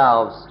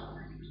themselves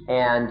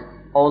and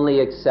only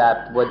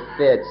accept what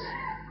fits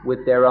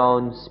with their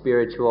own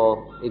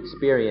spiritual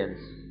experience.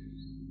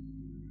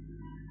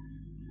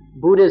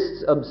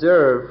 Buddhists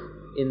observe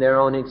in their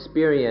own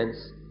experience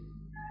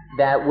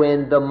that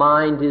when the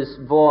mind is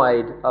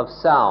void of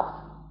self,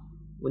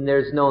 when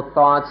there's no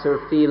thoughts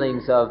or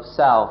feelings of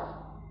self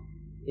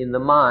in the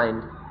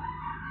mind,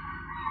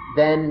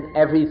 then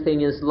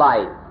everything is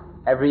light.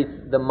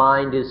 The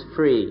mind is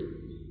free.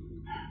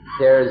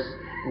 There's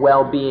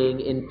well-being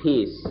in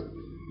peace.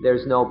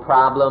 There's no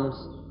problems.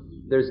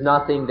 There's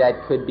nothing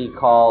that could be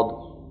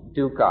called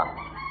dukkha,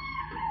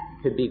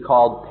 could be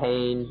called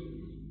pain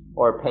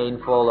or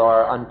painful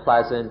or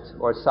unpleasant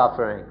or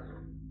suffering.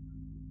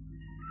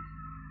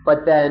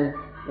 But then,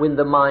 when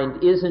the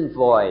mind isn't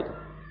void,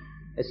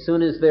 as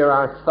soon as there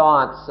are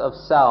thoughts of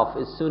self,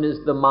 as soon as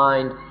the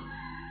mind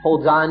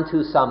holds on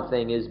to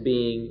something as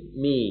being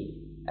me,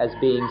 as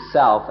being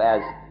self,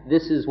 as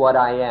this is what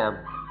I am,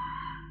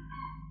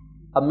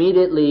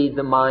 immediately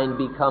the mind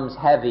becomes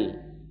heavy,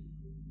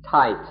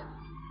 tight.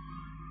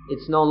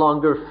 It's no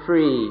longer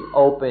free,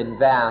 open,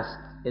 vast,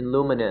 and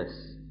luminous.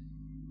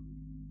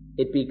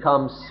 It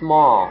becomes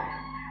small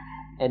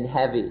and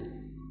heavy.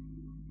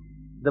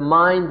 The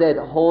mind that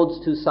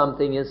holds to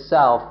something as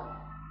self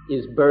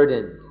is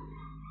burdened.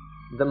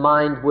 The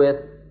mind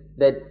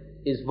that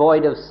is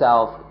void of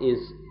self is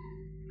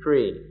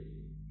free.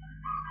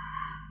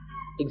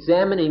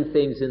 Examining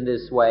things in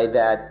this way,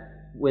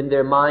 that when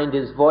their mind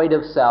is void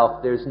of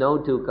self, there's no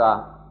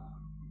dukkha,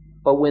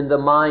 but when the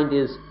mind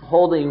is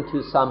holding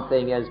to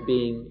something as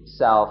being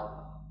self,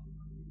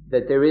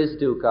 that there is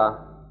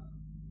dukkha,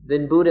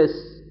 then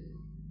Buddhists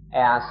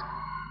ask,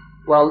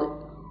 well,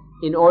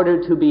 in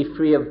order to be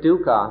free of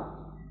dukkha,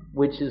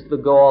 which is the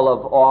goal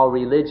of all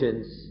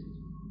religions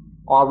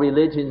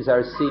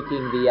are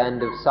seeking the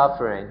end of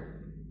suffering,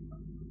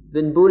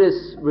 then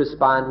Buddhists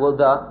respond, well,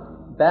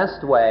 the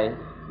best way,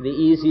 the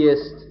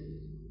easiest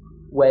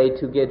way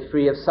to get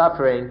free of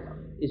suffering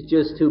is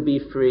just to be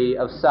free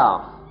of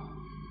self.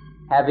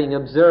 Having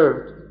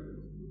observed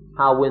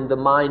how when the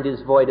mind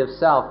is void of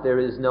self, there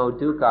is no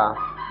dukkha,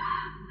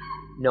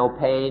 no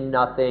pain,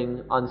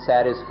 nothing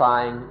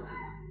unsatisfying,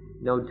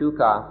 no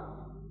dukkha,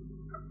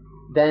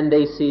 then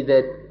they see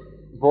that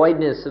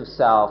voidness of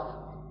self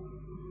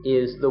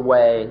is the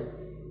way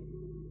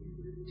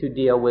to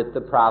deal with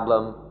the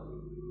problem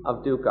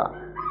of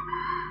dukkha.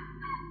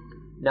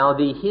 Now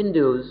the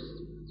Hindus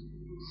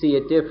see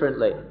it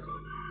differently.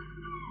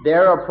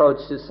 Their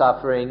approach to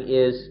suffering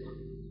is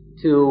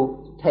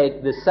to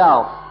take the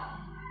self,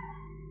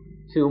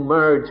 to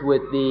merge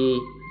with the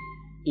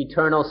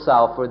eternal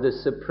self or the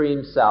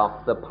supreme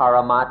self, the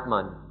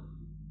Paramatman,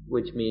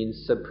 which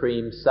means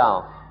supreme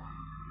self.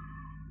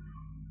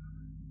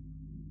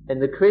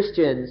 And the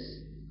Christians,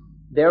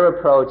 their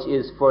approach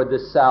is for the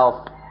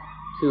self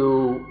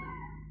to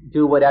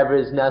do whatever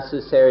is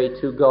necessary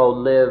to go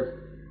live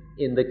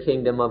in the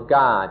kingdom of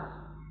God.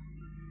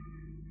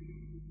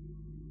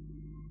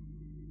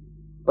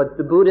 But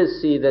the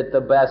Buddhists see that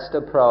the best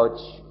approach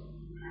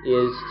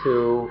is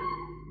to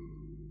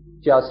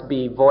just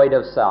be void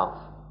of self.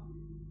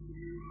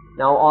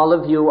 Now, all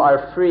of you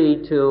are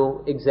free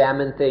to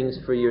examine things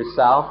for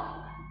yourself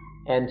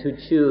and to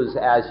choose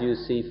as you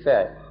see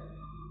fit.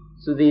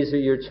 So these are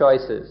your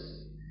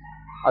choices.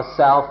 A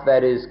self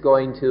that is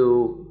going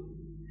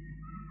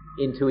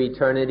into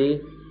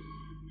eternity,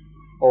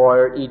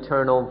 or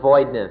eternal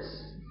voidness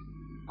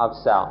of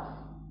self.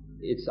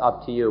 It's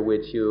up to you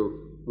which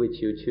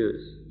you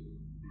choose.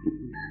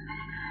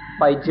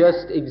 By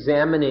just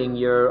examining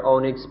your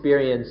own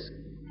experience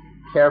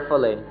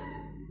carefully,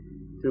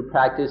 through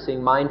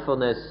practicing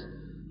mindfulness,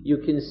 you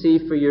can see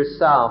for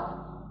yourself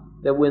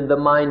that when the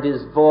mind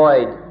is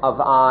void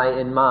of I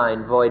and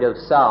mine, void of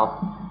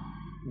self,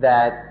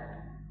 that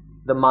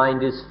the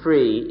mind is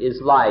free,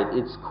 is light,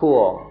 it's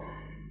cool,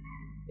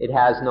 it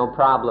has no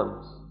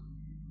problems.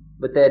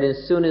 But that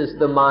as soon as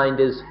the mind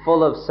is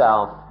full of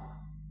self,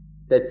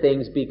 that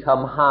things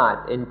become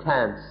hot,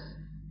 intense,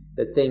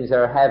 that things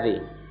are heavy,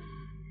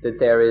 that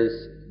there is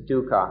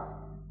dukkha.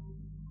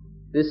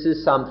 This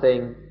is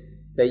something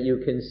that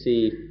you can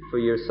see for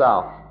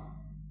yourself,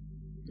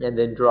 and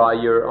then draw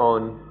your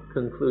own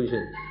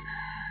conclusions.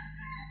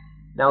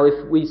 Now,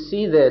 if we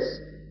see this,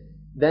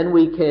 then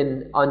we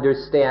can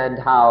understand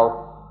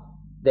how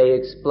they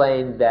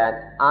explain that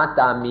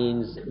atta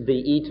means the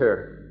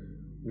eater,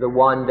 the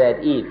one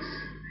that eats.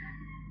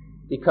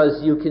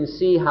 Because you can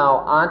see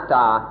how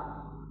atta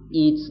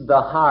eats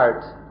the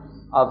heart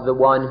of the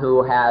one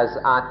who has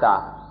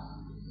atta.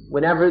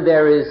 Whenever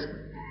there is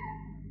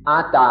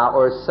atta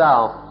or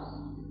self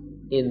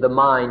in the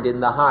mind, in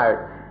the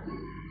heart,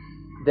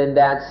 then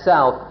that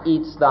self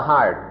eats the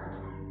heart.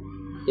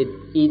 It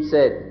eats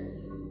it.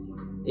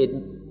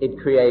 It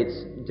creates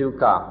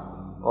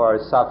dukkha, or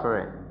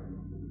suffering.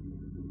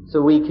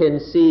 So we can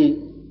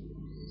see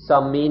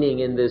some meaning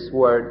in this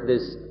word,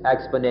 this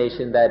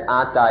explanation that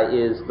atta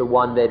is the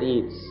one that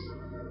eats,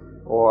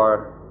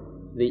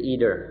 or the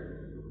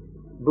eater.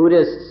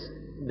 Buddhists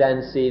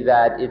then see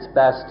that it's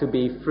best to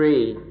be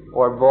free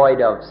or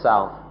void of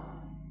self.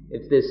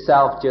 If this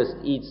self just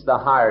eats the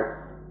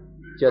heart,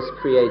 just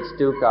creates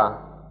dukkha,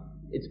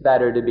 it's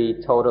better to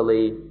be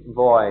totally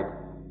void,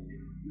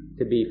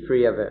 to be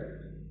free of it.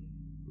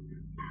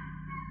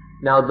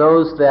 Now,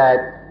 those that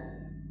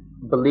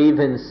believe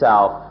in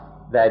self,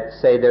 that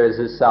say there is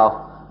a self,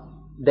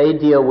 they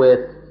deal with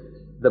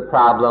the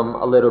problem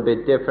a little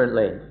bit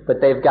differently,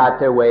 but they've got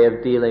their way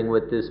of dealing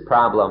with this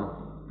problem.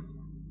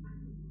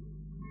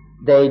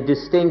 They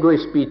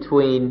distinguish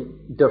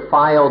between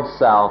defiled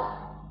self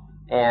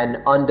and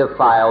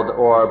undefiled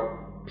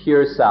or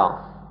pure self.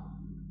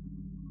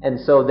 And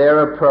so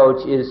their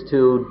approach is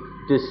to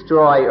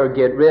destroy or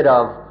get rid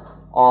of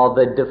all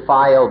the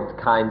defiled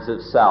kinds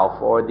of self,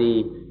 or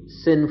the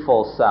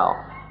sinful self.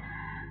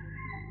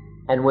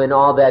 And when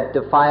all that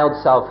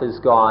defiled self is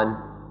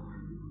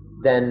gone,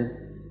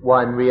 then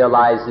one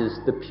realizes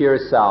the pure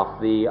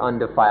self, the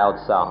undefiled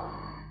self.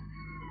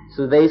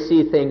 So they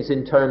see things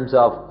in terms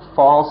of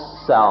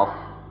false self,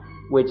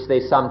 which they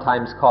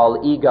sometimes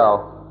call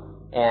ego,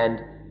 and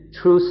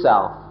true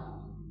self,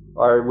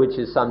 or which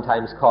is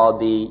sometimes called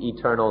the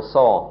eternal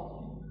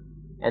soul.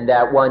 And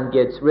that one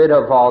gets rid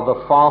of all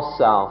the false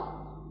self,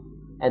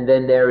 and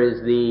then there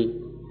is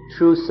the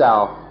true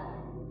self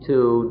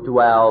to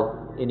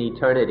dwell in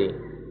eternity.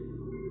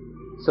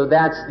 So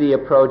that's the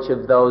approach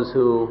of those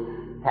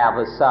who have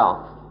a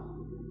self.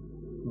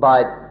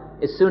 But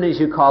as soon as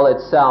you call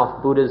it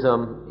self,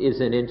 Buddhism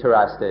isn't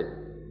interested.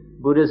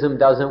 Buddhism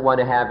doesn't want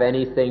to have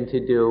anything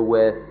to do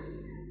with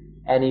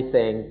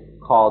anything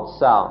called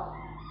self.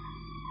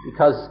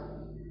 Because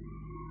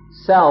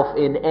self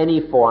in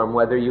any form,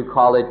 whether you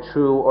call it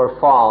true or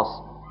false,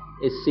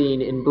 is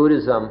seen in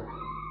Buddhism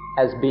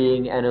as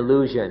being an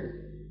illusion.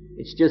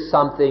 It's just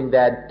something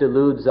that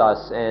deludes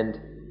us and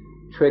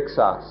tricks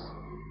us.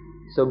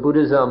 So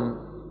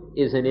Buddhism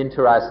isn't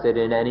interested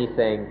in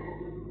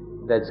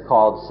anything that's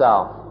called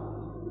self.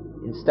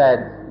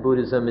 Instead,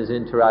 Buddhism is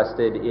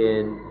interested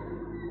in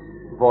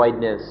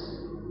voidness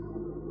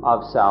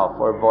of self,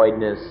 or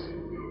voidness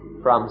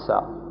from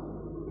self.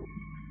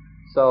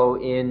 So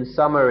in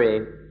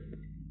summary,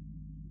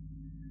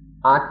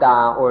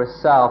 atta or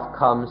self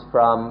comes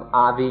from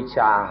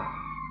avijja,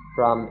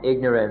 from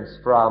ignorance,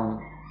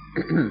 from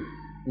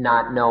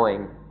not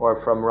knowing,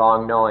 or from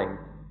wrong knowing.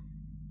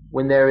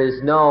 When there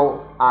is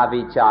no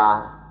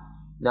avijja,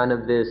 none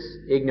of this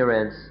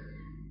ignorance,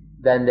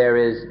 then there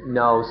is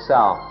no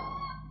self.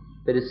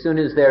 But as soon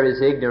as there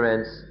is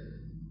ignorance,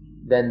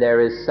 then there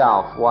is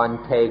self.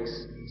 One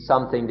takes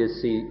something to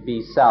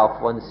be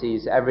self. One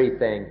sees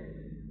everything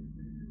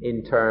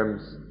in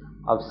terms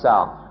of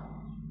self.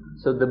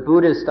 So the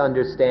Buddhist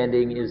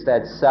understanding is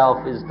that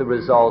self is the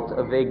result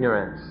of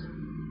ignorance,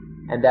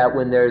 and that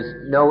when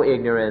there's no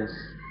ignorance,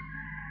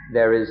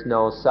 there is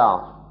no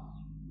self.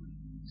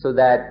 So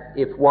that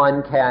if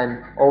one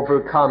can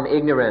overcome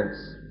ignorance,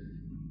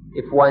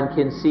 If one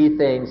can see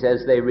things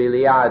as they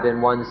really are,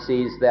 then one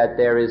sees that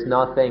there is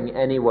nothing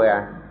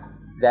anywhere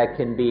that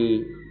can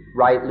be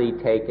rightly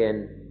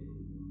taken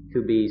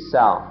to be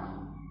self.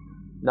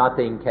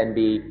 Nothing can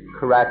be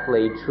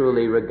correctly,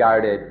 truly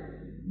regarded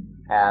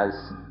as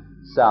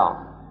self.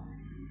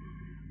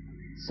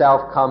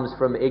 Self comes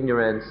from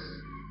ignorance.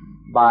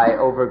 By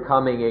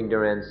overcoming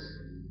ignorance,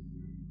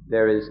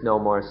 there is no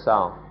more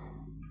self.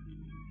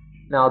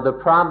 Now, the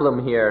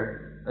problem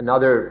here,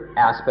 another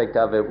aspect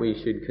of it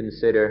we should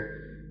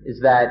consider, is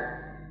that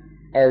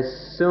as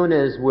soon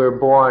as we're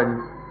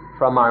born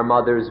from our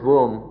mother's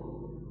womb,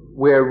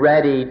 we're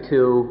ready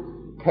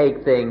to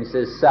take things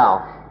as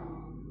self.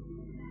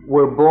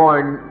 We're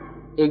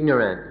born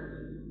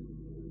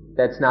ignorant.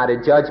 That's not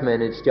a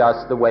judgment, it's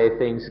just the way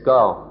things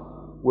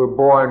go. We're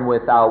born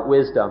without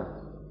wisdom.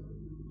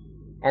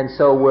 And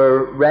so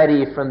we're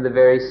ready from the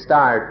very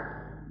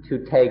start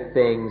to take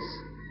things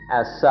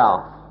as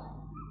self.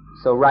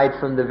 So right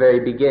from the very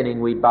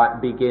beginning we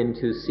begin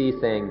to see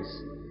things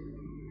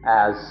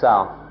as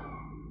self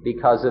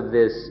because of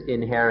this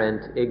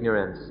inherent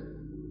ignorance.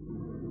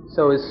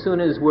 So as soon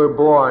as we're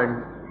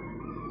born,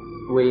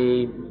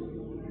 we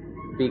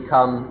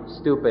become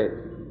stupid.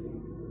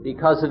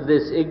 Because of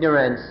this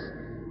ignorance,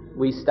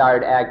 we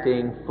start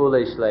acting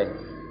foolishly.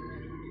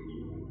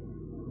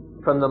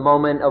 From the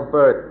moment of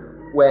birth,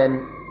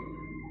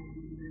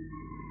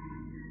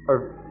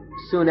 or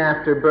soon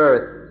after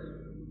birth,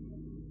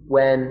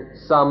 when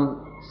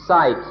some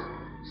sight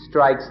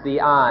strikes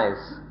the eyes,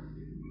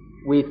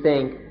 we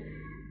think,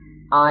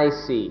 I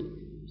see.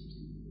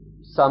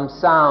 Some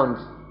sound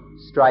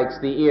strikes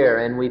the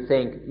ear, and we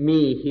think,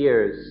 me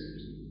hears.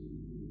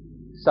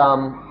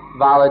 Some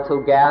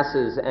volatile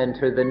gases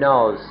enter the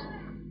nose,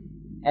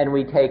 and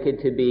we take it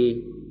to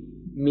be,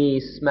 me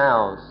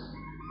smells.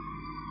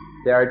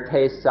 There are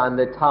tastes on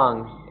the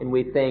tongue, and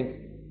we think,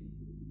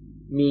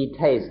 me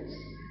tastes.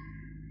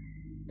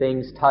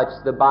 Things touch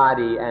the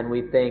body, and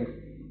we think,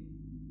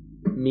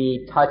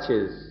 me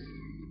touches,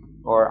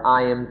 or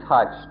I am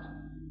touched.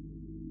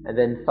 And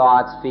then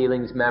thoughts,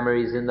 feelings,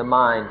 memories in the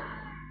mind,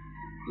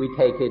 we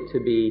take it to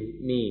be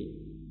me.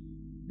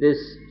 This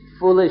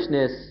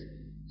foolishness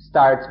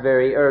starts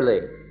very early,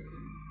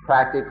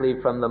 practically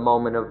from the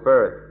moment of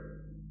birth,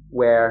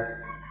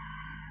 where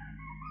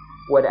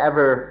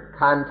whatever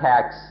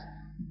contacts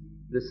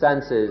the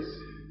senses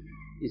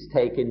is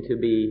taken to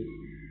be,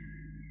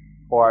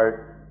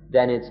 or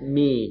then it's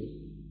me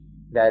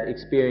that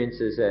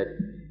experiences it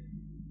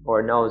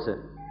or knows it.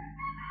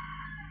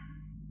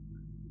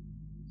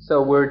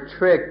 So we're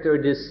tricked or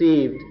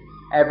deceived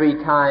every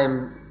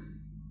time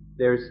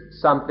there's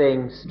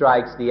something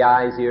strikes the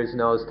eyes, ears,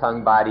 nose,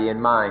 tongue, body,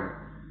 and mind.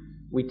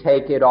 We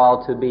take it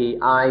all to be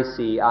I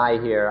see, I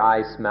hear,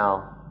 I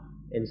smell,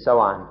 and so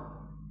on.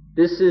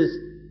 This is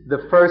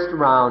the first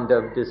round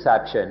of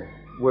deception.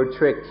 We're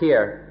tricked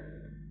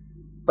here.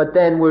 But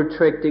then we're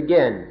tricked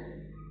again.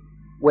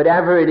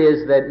 Whatever it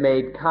is that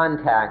made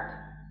contact,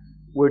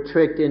 we're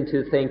tricked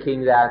into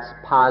thinking that's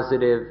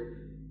positive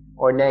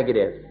or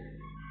negative.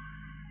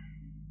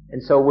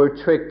 And so we're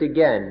tricked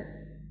again,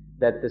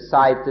 that the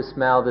sight, the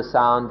smell, the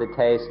sound, the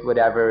taste,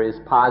 whatever is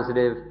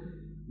positive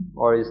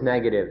or is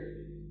negative.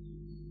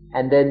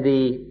 And then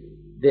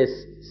this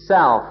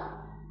self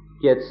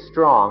gets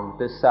strong,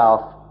 the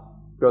self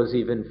grows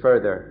even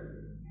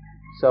further.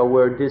 So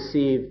we're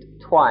deceived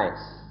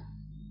twice.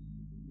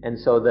 And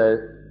so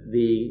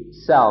the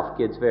self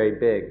gets very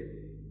big.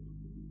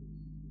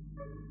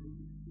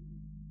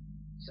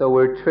 So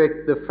we're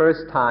tricked the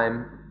first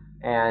time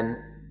and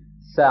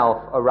self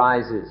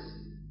arises.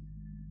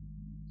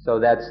 So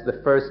that's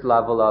the first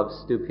level of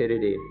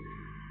stupidity.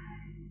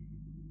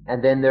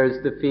 And then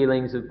there's the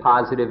feelings of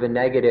positive and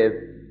negative,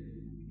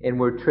 and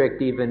we're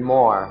tricked even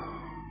more.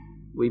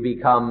 We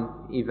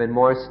become even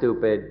more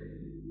stupid,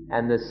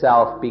 and the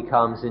self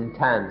becomes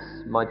intense,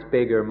 much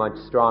bigger, much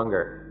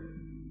stronger.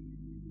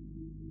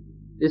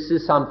 This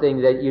is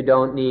something that you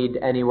don't need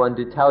anyone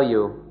to tell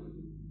you.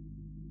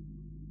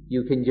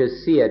 You can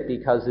just see it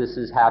because this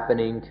is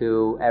happening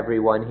to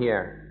everyone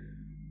here.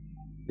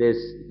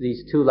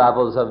 These two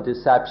levels of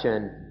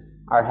deception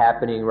are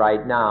happening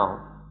right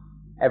now.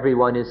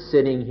 Everyone is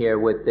sitting here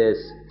with this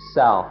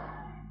self,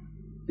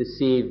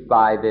 deceived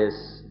by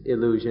this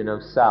illusion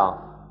of self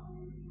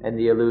and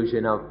the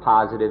illusion of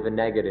positive and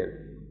negative.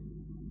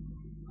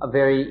 A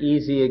very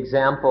easy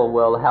example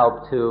will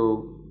help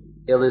to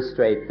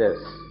illustrate this.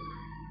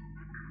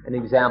 An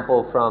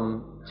example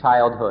from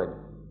childhood.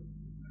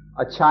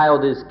 A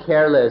child is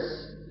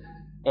careless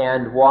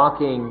and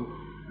walking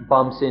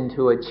bumps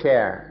into a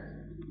chair.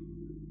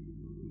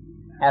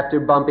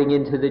 After bumping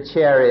into the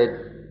chair,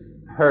 it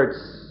hurts,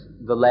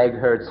 the leg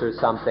hurts or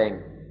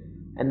something,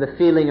 and the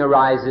feeling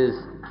arises,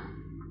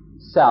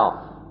 self,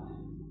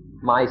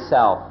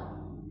 myself.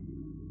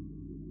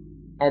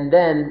 And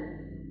then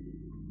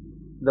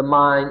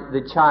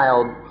the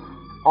child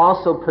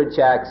also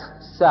projects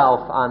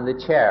self on the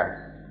chair.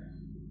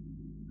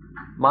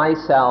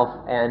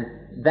 Myself, and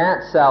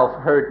that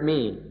self hurt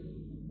me.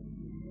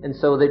 And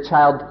so the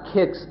child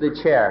kicks the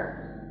chair.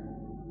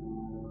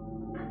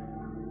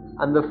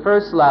 On the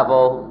first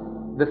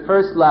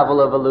level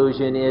of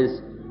illusion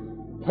is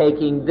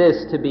taking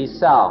this to be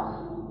self,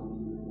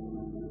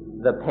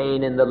 the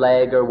pain in the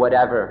leg or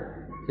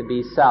whatever, to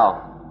be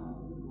self.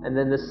 And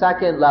then the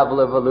second level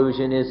of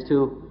illusion is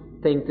to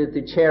think that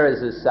the chair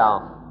is a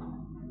self.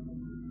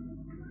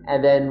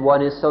 And then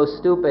one is so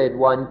stupid,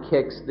 one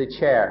kicks the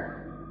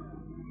chair,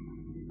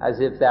 as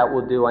if that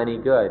will do any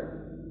good.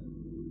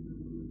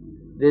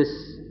 This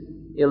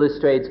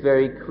illustrates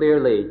very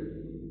clearly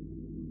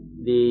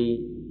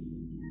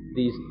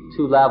these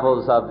two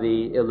levels of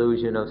the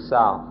illusion of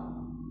self.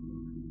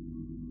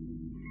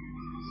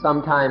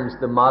 Sometimes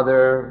the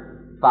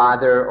mother,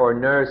 father, or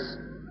nurse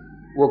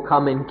will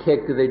come and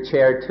kick the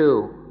chair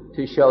too,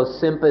 to show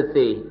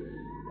sympathy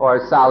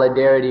or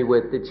solidarity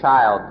with the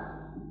child.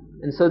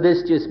 And so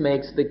this just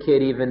makes the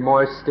kid even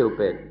more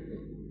stupid,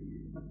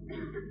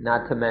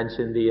 not to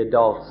mention the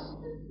adults.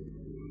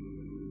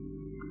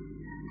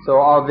 So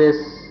all this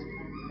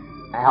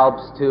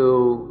helps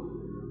to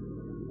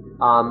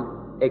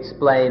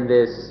explain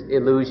this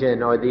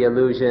illusion or the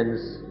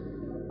illusions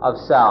of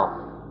self.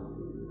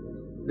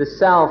 The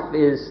self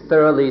is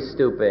thoroughly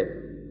stupid.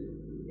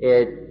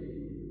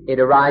 It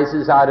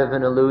arises out of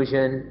an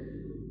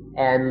illusion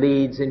and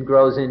leads and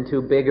grows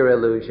into bigger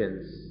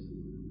illusions.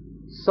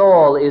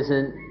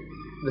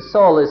 The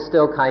soul is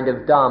still kind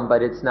of dumb,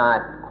 but it's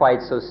not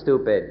quite so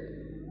stupid.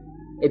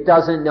 It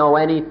doesn't know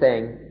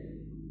anything,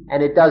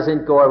 and it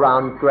doesn't go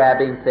around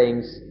grabbing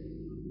things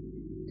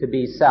to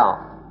be self.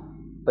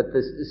 But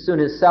as soon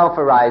as self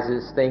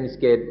arises, things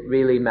get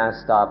really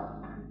messed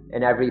up,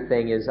 and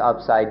everything is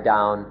upside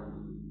down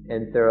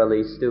and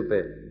thoroughly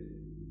stupid.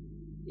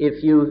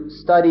 If you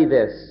study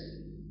this,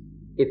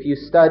 if you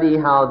study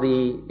how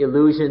the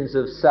illusions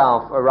of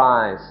self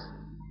arise,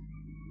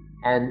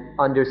 and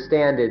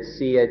understand it,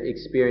 see it,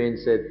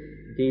 experience it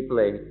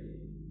deeply,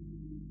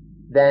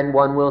 then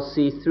one will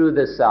see through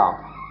the self,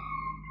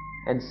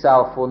 and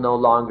self will no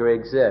longer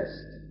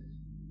exist.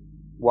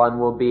 One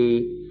will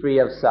be free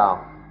of self.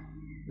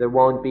 There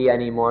won't be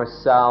any more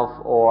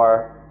self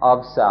or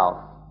of self.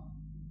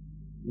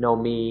 No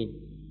me,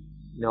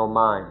 no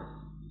mine.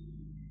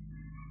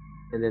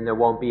 And then there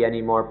won't be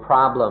any more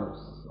problems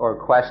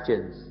or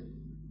questions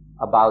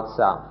about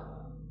self.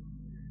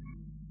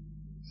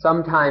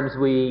 Sometimes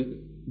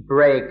we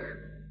break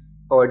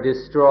or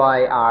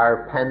destroy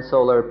our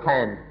pencil or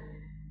pen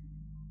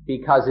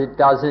because it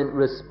doesn't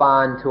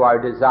respond to our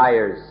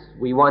desires.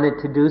 We want it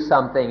to do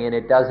something and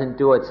it doesn't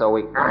do it, so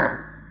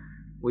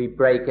we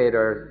break it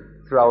or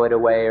throw it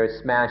away or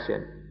smash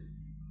it.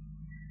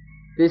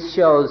 This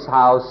shows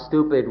how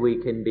stupid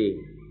we can be,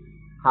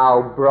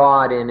 how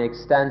broad and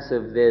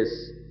extensive this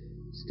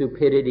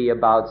stupidity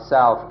about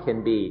self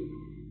can be,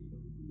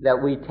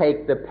 that we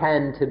take the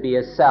pen to be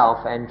a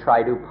self and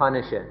try to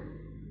punish it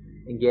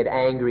and get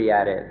angry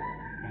at it,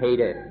 hate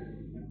it.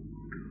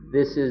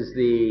 This is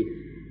the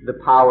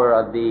power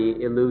of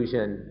the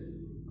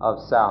illusion of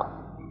self.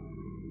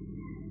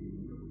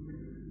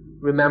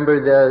 Remember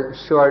the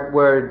short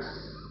words.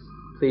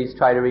 Please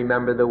try to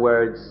remember the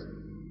words.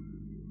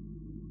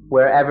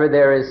 Wherever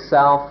there is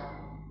self,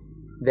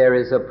 there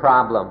is a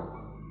problem.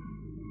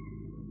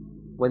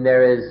 When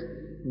there is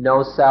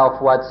no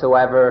self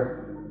whatsoever,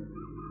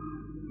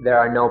 there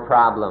are no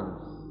problems.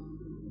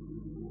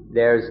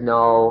 There's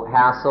no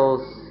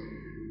hassles,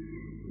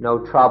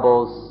 no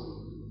troubles,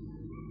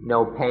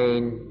 no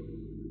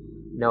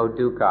pain, no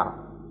dukkha.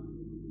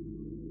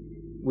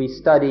 We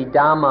study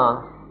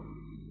Dhamma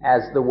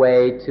as the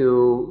way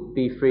to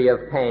be free of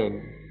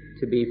pain,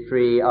 to be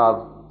free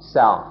of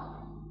self.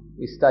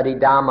 We study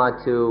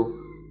Dhamma to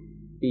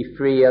be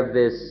free of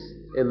this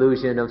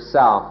illusion of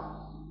self,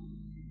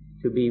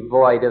 to be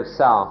void of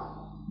self.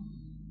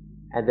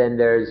 And then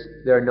there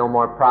are no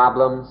more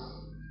problems,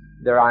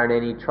 there aren't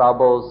any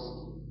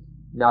troubles,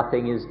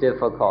 nothing is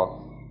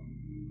difficult,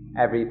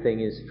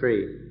 everything is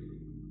free.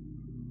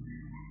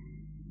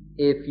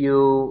 If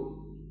you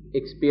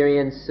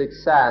experience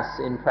success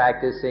in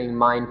practicing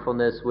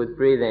mindfulness with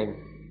breathing,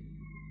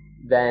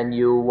 then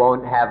you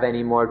won't have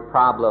any more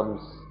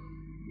problems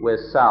with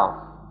self.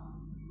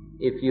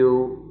 If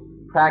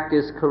you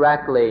practice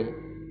correctly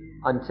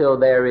until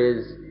there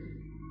is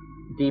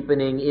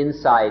deepening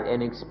insight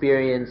and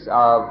experience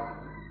of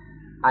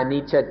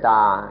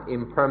aniccatta,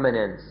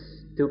 impermanence,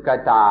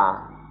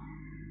 dukkhatta,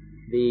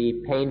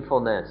 the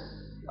painfulness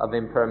of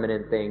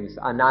impermanent things,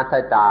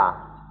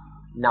 anattata,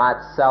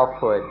 not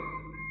selfhood,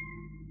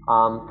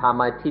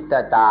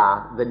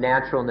 tamatittata, the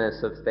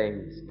naturalness of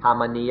things,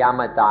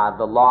 tamaniyamata,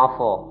 the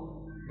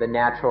lawful, the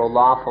natural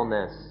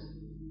lawfulness,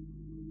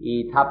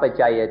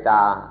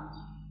 itapajayata,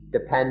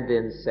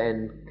 dependence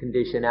and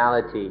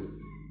conditionality,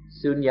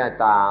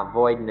 sunyata,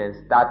 voidness,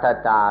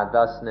 dattata,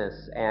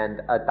 thusness,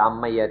 and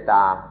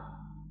adhammayata,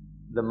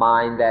 the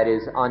mind that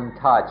is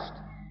untouched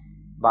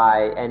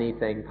by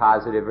anything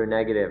positive or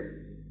negative.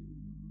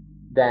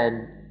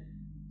 Then,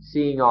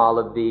 seeing all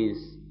of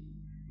these,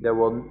 there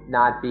will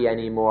not be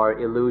any more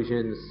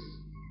illusions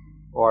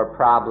or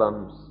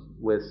problems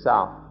with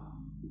self.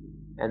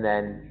 And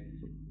then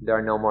there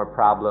are no more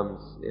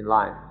problems in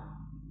life.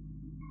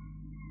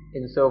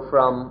 And so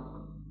from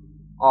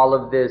all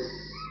of this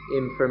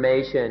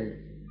information,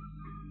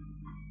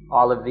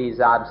 all of these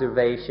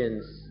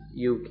observations,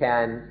 you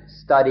can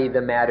study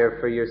the matter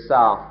for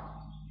yourself,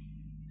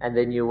 and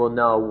then you will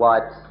know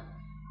what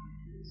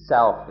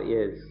self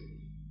is.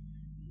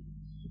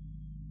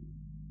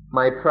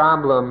 My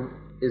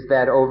problem is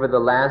that over the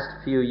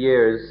last few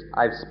years,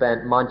 I've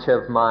spent much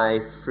of my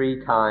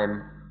free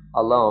time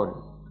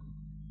alone.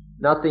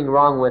 Nothing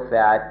wrong with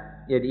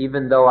that, yet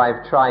even though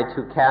I've tried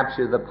to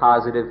capture the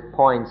positive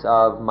points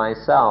of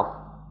myself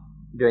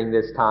during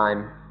this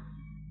time,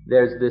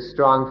 there's this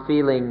strong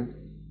feeling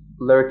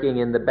lurking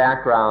in the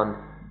background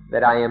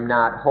that I am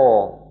not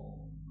whole,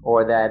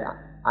 or that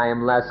I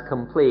am less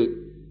complete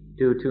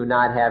due to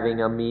not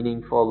having a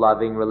meaningful,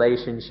 loving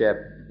relationship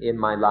in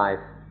my life,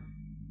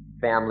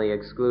 family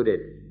excluded.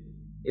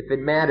 If it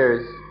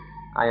matters,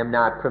 I am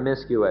not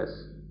promiscuous.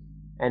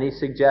 Any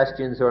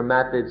suggestions or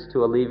methods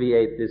to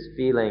alleviate this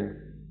feeling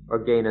or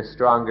gain a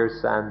stronger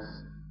sense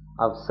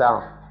of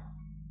self?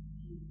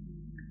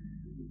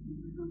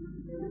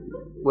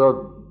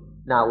 We'll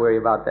not worry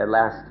about that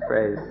last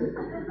phrase,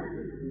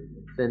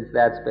 since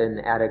that's been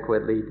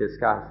adequately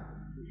discussed.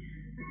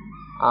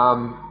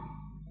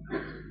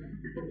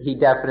 He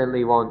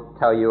definitely won't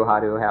tell you how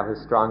to have a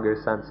stronger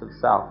sense of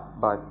self,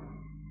 but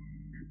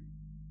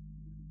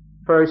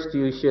first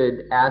you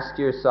should ask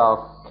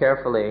yourself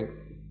carefully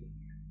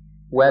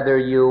whether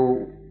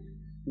you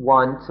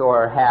want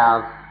or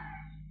have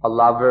a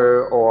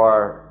lover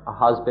or a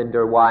husband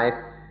or wife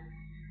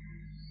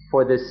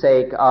for the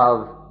sake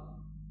of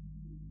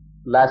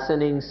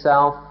lessening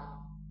self,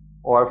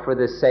 or for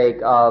the sake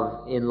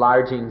of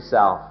enlarging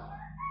self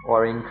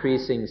or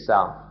increasing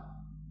self.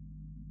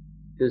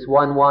 Does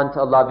one want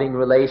a loving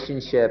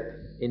relationship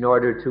in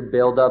order to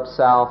build up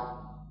self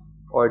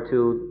or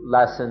to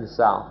lessen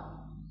self?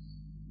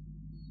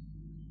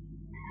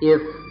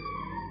 If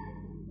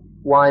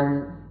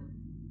one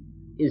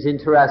is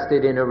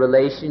interested in a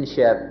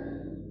relationship,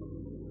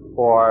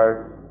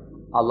 or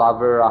a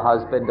lover, a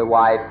husband, a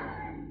wife,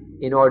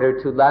 in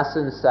order to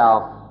lessen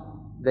self,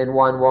 then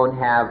one won't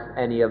have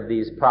any of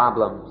these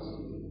problems.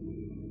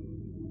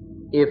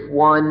 If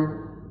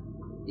one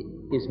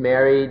is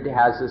married,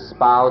 has a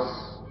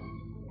spouse,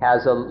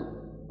 has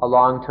a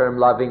long-term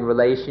loving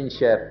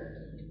relationship,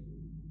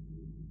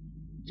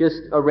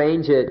 just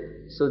arrange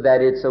it so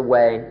that it's a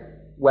way,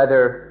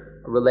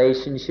 whether a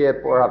relationship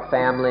or a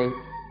family,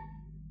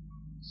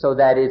 so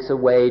that it's a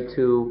way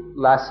to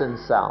lessen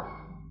self,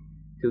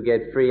 to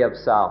get free of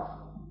self,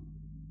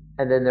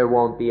 and then there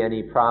won't be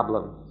any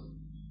problems.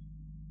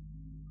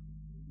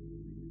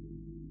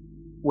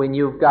 When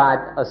you've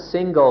got a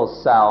single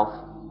self,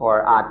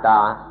 or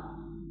atta,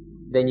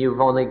 then you've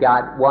only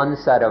got one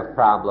set of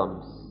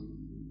problems.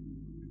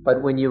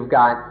 But when you've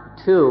got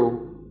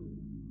two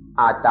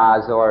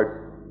attas,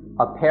 or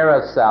a pair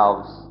of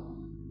selves,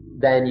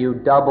 then you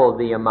double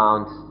the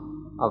amount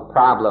of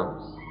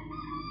problems.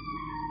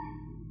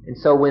 And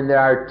so when there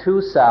are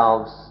two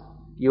selves,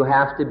 you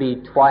have to be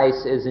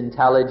twice as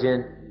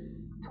intelligent,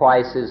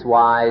 twice as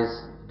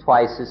wise,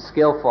 twice as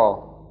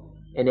skillful,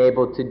 and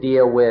able to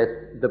deal with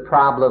the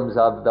problems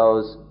of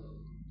those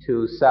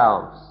two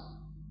selves.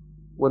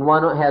 When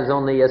one has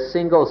only a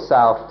single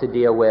self to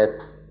deal with,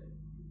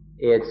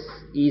 it's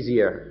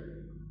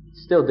easier.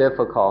 It's still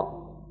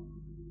difficult,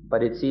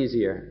 but it's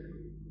easier.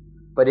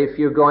 But if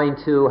you're going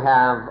to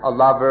have a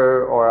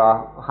lover or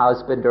a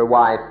husband or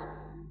wife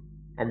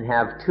and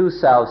have two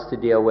selves to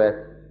deal with,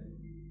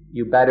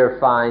 you better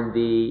find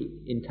the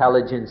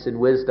intelligence and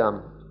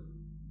wisdom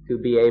to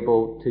be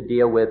able to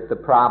deal with the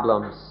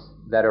problems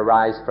that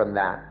arise from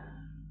that.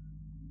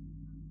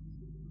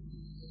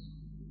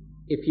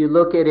 If you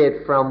look at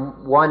it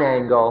from one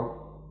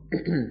angle,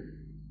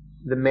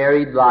 the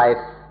married life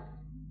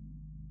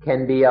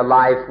can be a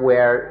life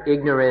where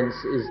ignorance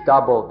is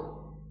doubled.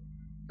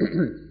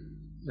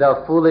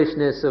 The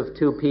foolishness of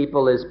two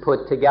people is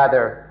put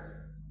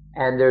together,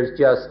 and there's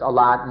just a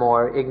lot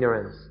more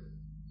ignorance.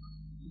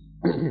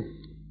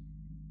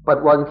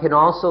 But one can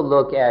also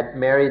look at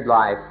married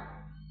life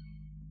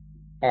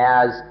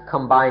as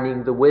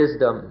combining the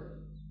wisdom,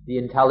 the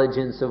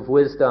intelligence of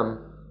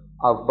wisdom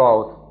of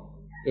both,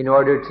 in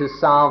order to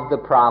solve the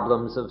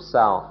problems of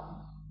self,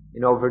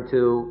 in order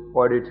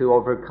to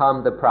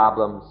overcome the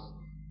problems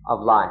of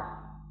life.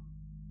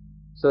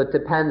 So it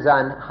depends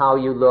on how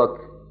you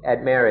look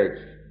at marriage.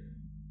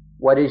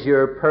 What is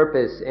your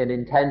purpose and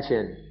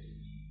intention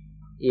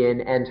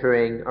in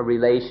entering a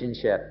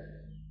relationship?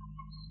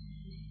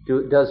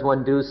 Does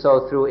one do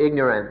so through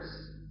ignorance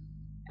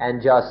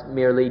and just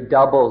merely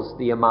doubles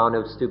the amount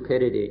of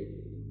stupidity?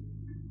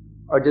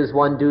 Or does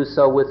one do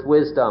so with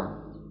wisdom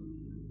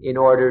in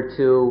order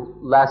to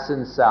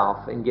lessen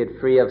self and get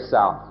free of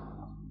self?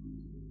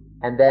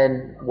 And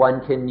then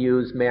one can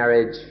use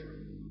marriage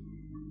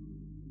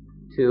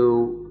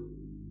to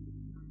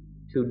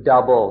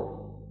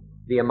double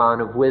the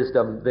amount of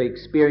wisdom. The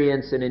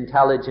experience and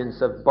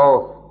intelligence of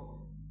both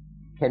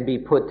can be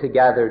put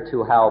together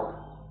to help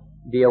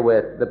deal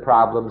with the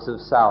problems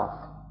of self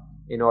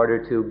in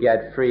order to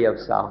get free of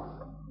self.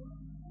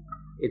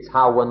 It's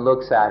how one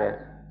looks at it.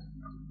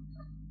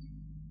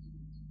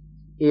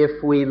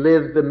 If we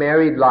live the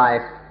married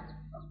life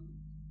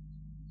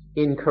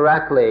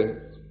incorrectly,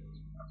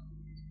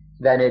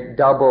 then it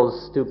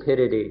doubles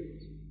stupidity.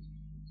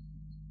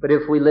 But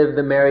if we live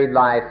the married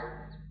life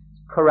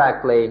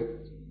correctly,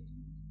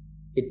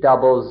 it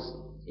doubles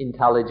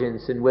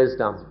intelligence and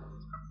wisdom.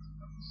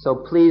 So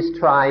please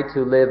try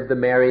to live the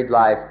married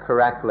life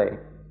correctly,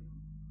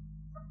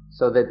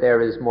 so that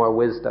there is more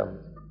wisdom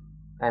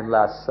and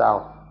less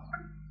self.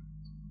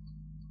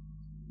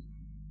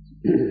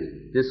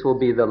 This will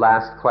be the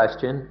last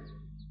question.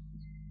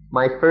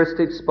 My first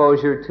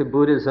exposure to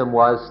Buddhism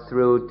was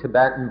through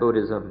Tibetan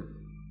Buddhism.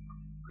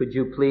 Could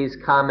you please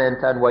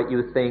comment on what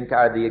you think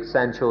are the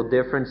essential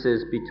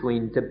differences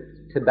between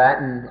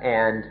Tibetan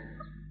and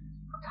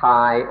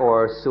Thai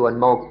or Suan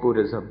Mokkh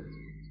Buddhism?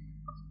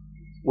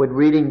 Would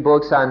reading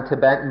books on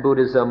Tibetan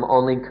Buddhism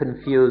only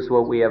confuse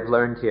what we have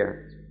learned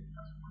here?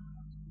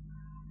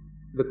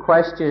 The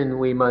question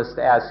we must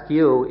ask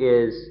you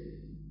is,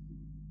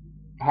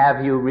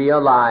 have you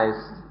realized,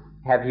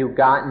 have you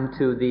gotten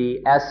to the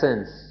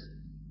essence,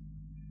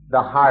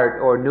 the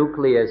heart or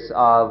nucleus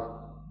of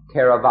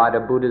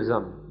Theravada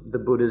Buddhism, the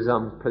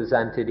Buddhism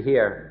presented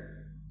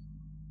here?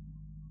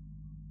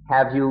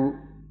 Have you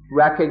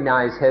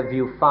recognized, have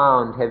you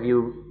found, have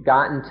you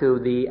gotten to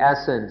the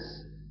essence,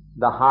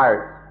 the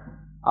heart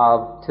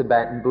of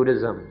Tibetan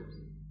Buddhism?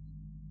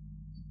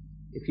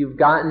 If you've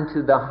gotten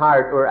to the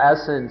heart or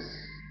essence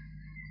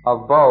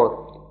of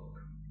both,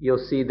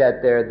 you'll see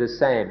that they're the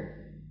same.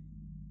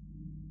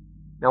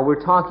 Now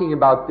we're talking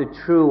about the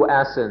true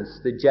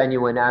essence, the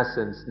genuine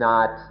essence,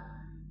 not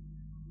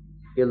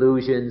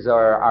illusions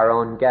or our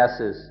own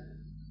guesses.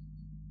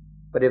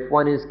 But if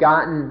one has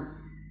gotten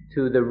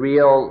to the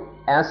real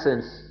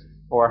essence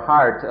or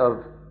heart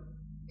of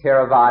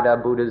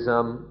Theravada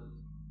Buddhism,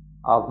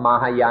 of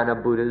Mahayana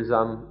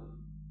Buddhism,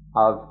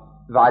 of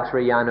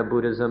Vajrayana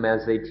Buddhism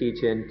as they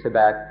teach in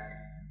Tibet,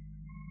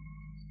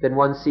 then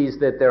one sees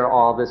that they're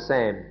all the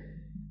same.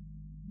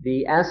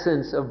 The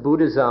essence of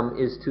Buddhism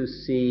is to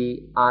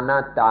see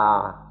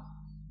anatta,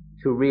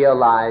 to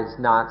realize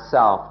not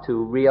self,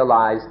 to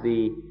realize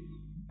the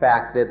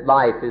fact that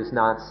life is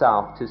not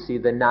self, to see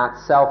the not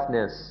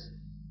selfness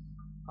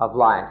of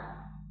life,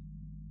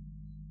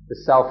 the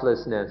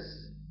selflessness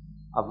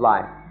of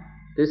life.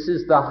 This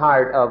is the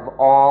heart of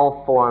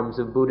all forms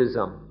of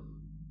Buddhism,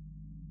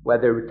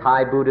 whether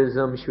Thai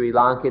Buddhism, Sri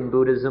Lankan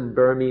Buddhism,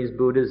 Burmese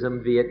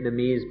Buddhism,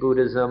 Vietnamese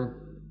Buddhism,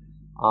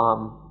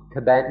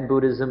 Tibetan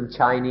Buddhism,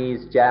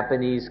 Chinese,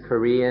 Japanese,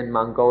 Korean,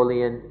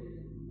 Mongolian,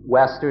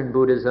 Western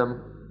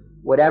Buddhism,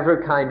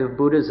 whatever kind of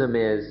Buddhism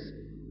is,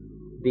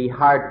 the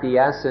heart, the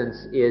essence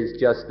is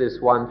just this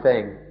one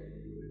thing,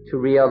 to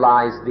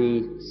realize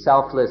the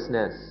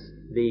selflessness,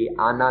 the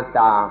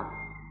anatta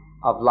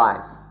of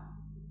life.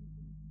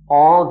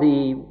 All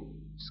the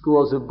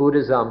schools of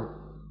Buddhism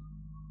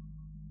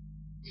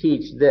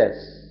teach this.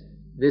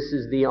 This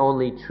is the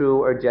only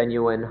true or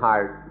genuine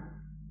heart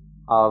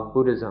of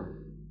Buddhism.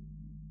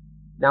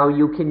 Now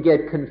you can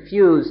get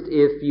confused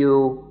if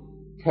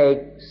you take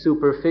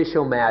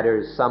superficial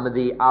matters, some of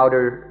the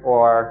outer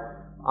or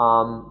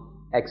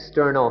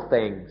external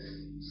things,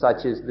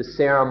 such as the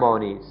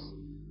ceremonies,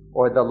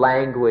 or the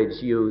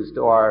language used,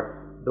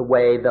 or the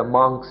way the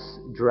monks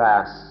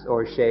dress,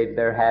 or shave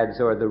their heads,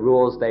 or the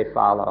rules they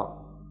follow.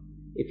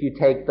 If you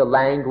take the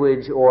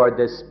language or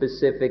the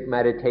specific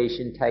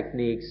meditation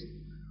techniques,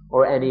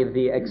 or any of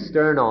the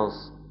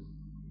externals,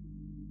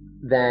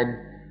 then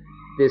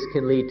this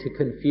can lead to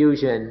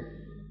confusion,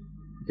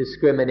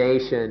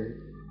 discrimination,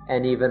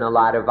 and even a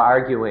lot of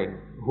arguing,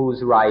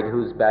 who's right,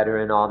 who's better,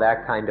 and all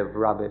that kind of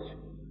rubbish.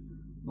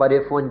 But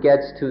if one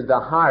gets to the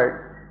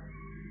heart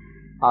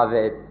of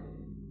it,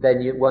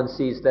 then one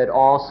sees that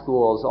all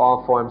schools,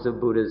 all forms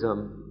of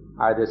Buddhism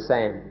are the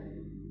same.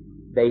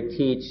 They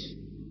teach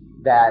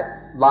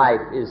that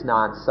life is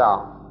not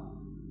self.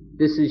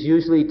 This is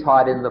usually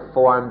taught in the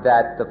form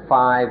that the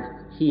 5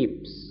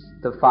 heaps,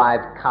 the 5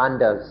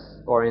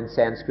 khandas, or in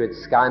Sanskrit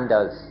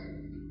skandhas,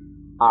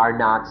 are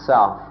not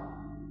self.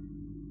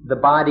 The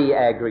body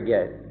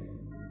aggregate,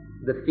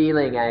 the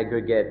feeling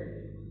aggregate,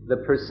 the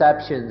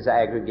perceptions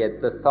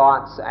aggregate, the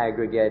thoughts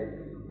aggregate,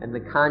 and the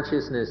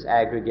consciousness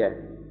aggregate.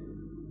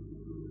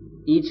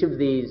 Each of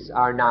these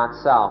are not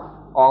self.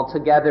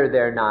 Altogether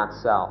they're not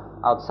self.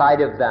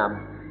 Outside of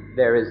them,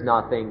 there is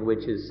nothing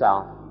which is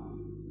self.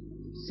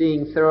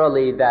 Seeing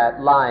thoroughly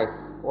that life,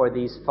 or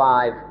these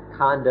 5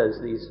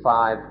 khandas, these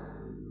 5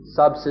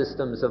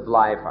 subsystems of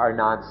life, are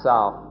not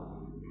self,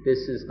 this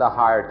is the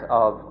heart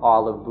of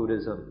all of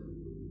Buddhism.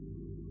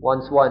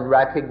 Once one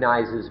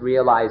recognizes,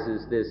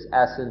 realizes this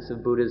essence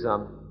of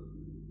Buddhism,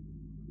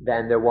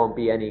 then there won't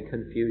be any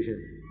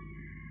confusion.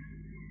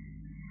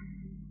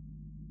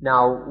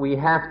 Now, we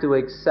have to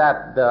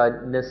accept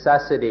the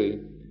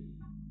necessity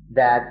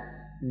that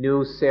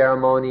new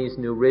ceremonies,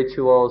 new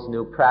rituals,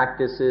 new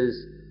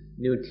practices,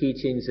 new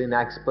teachings and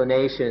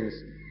explanations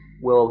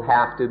will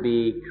have to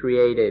be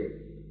created.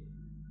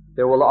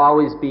 There will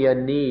always be a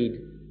need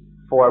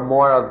for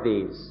more of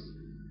these,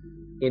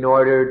 in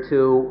order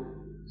to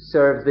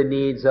serve the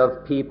needs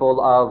of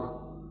people of,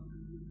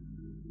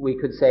 we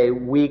could say,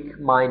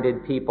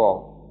 weak-minded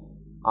people,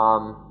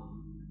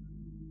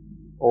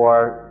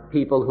 or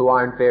people who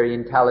aren't very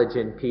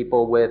intelligent,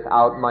 people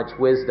without much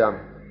wisdom.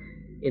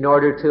 In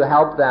order to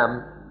help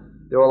them,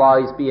 there will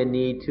always be a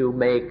need to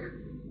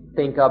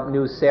think up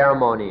new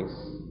ceremonies,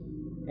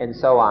 and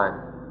so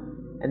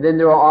on. And then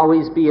there will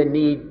always be a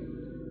need,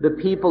 the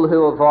people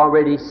who have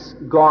already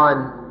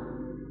gone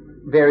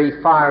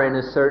very far in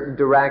a certain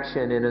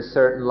direction, in a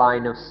certain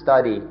line of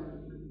study,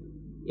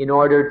 in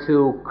order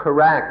to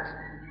correct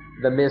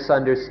the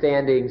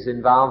misunderstandings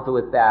involved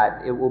with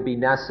that, it will be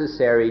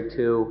necessary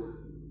to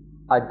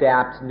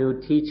adapt new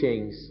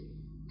teachings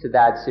to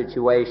that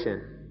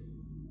situation.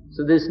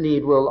 So this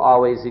need will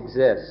always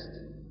exist.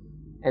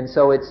 And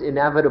so it's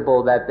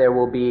inevitable that there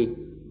will be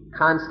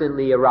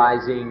constantly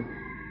arising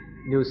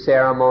new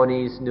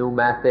ceremonies, new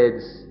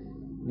methods,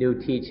 new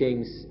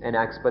teachings and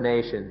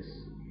explanations.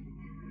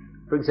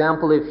 For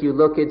example, if you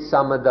look at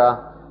some of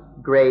the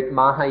great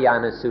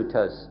Mahayana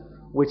suttas,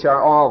 which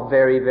are all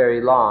very,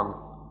 very long,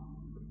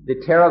 the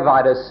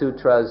Theravada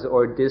sutras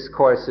or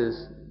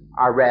discourses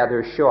are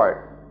rather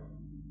short.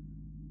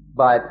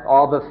 But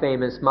all the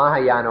famous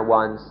Mahayana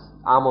ones,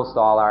 almost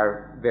all,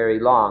 are very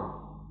long.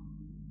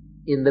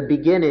 In the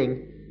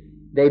beginning,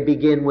 they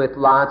begin with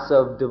lots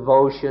of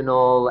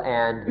devotional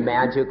and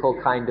magical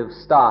kind of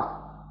stuff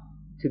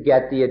to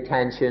get the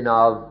attention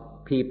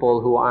of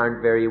people who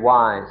aren't very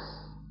wise,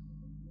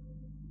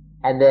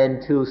 and then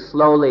to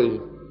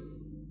slowly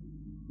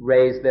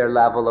raise their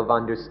level of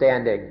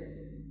understanding.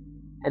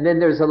 And then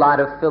there's a lot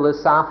of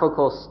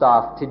philosophical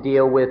stuff to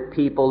deal with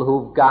people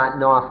who've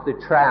gotten off the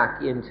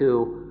track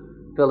into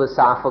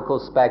philosophical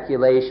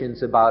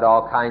speculations about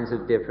all kinds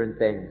of different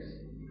things.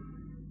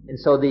 And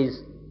so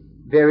these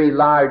very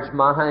large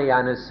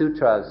Mahayana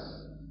sutras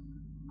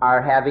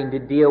are having to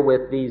deal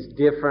with these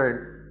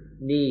different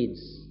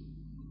needs.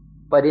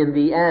 But in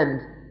the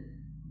end,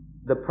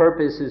 the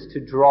purpose is to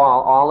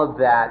draw all of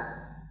that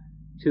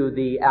to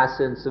the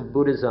essence of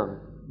Buddhism.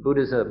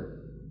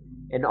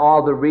 And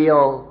all the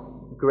real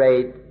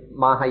great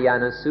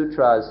Mahayana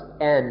sutras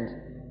end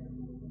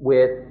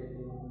with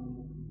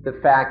the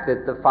fact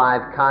that the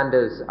five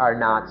khandhas are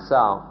not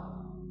self,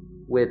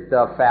 with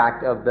the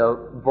fact of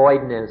the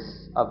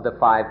voidness of the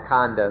five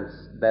khandhas,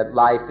 that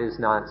life is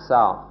not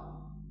self.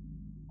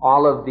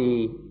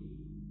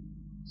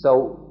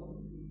 So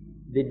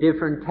the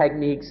different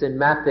techniques and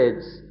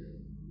methods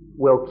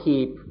will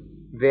keep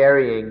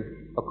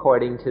varying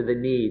according to the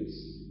needs,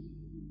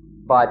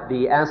 but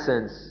the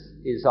essence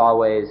is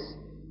always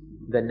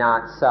the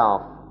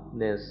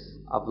not-selfness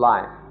of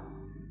life.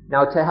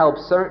 Now, to help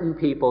certain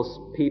people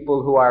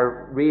who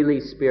are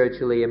really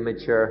spiritually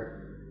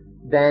immature,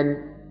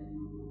 then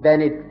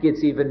it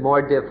gets even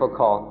more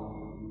difficult.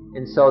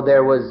 And so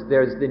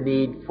there's the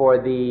need for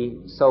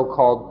the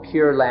so-called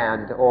Pure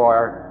Land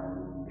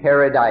or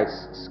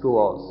paradise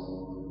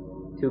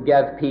schools to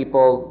give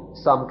people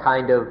some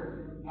kind of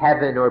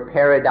heaven or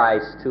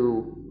paradise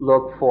to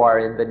look for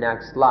in the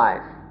next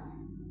life.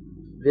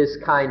 This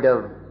kind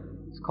of,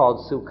 it's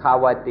called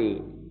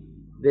Sukhavati.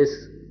 This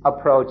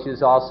approach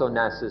is also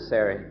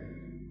necessary.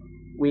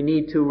 We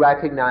need to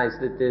recognize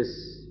that this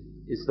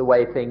is the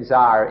way things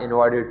are in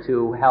order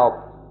to help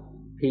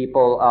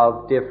people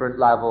of different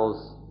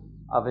levels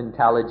of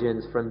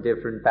intelligence from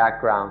different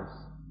backgrounds.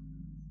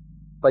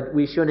 But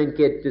we shouldn't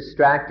get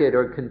distracted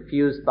or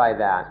confused by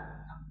that.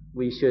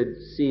 We should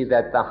see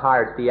that the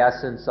heart, the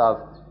essence of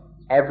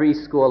every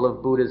school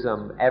of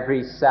Buddhism,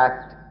 every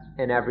sect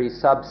and every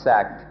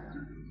subsect,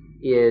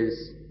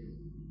 is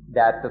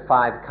that the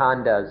five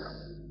khandhas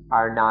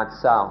are not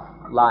self.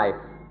 Life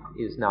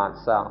is not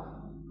self.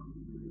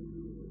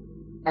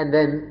 And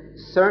then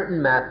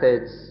certain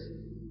methods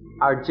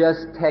are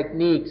just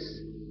techniques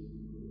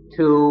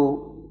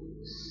to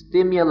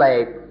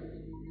stimulate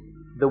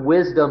the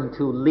wisdom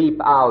to leap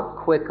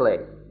out quickly.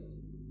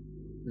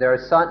 There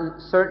are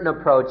certain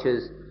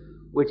approaches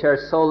which are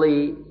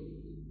solely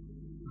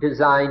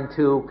designed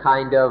to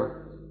kind of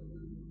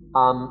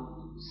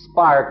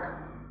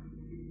spark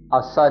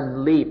a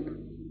sudden leap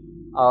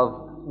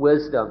of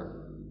wisdom.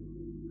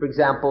 For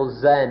example,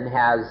 Zen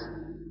has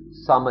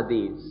some of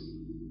these.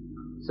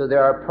 So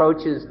there are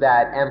approaches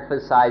that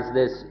emphasize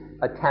this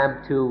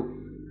attempt to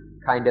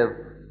kind of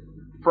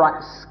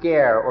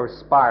scare or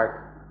spark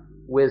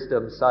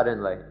wisdom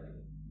suddenly.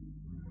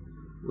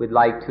 We'd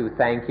like to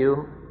thank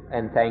you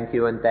and thank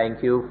you and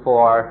thank you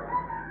for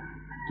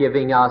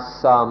giving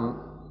us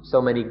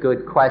so many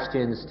good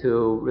questions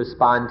to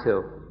respond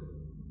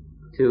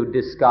to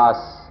discuss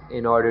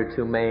in order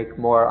to make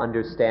more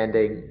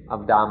understanding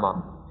of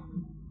Dhamma.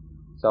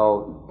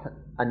 So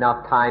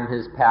enough time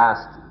has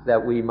passed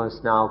that we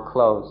must now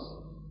close.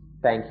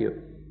 Thank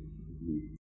you.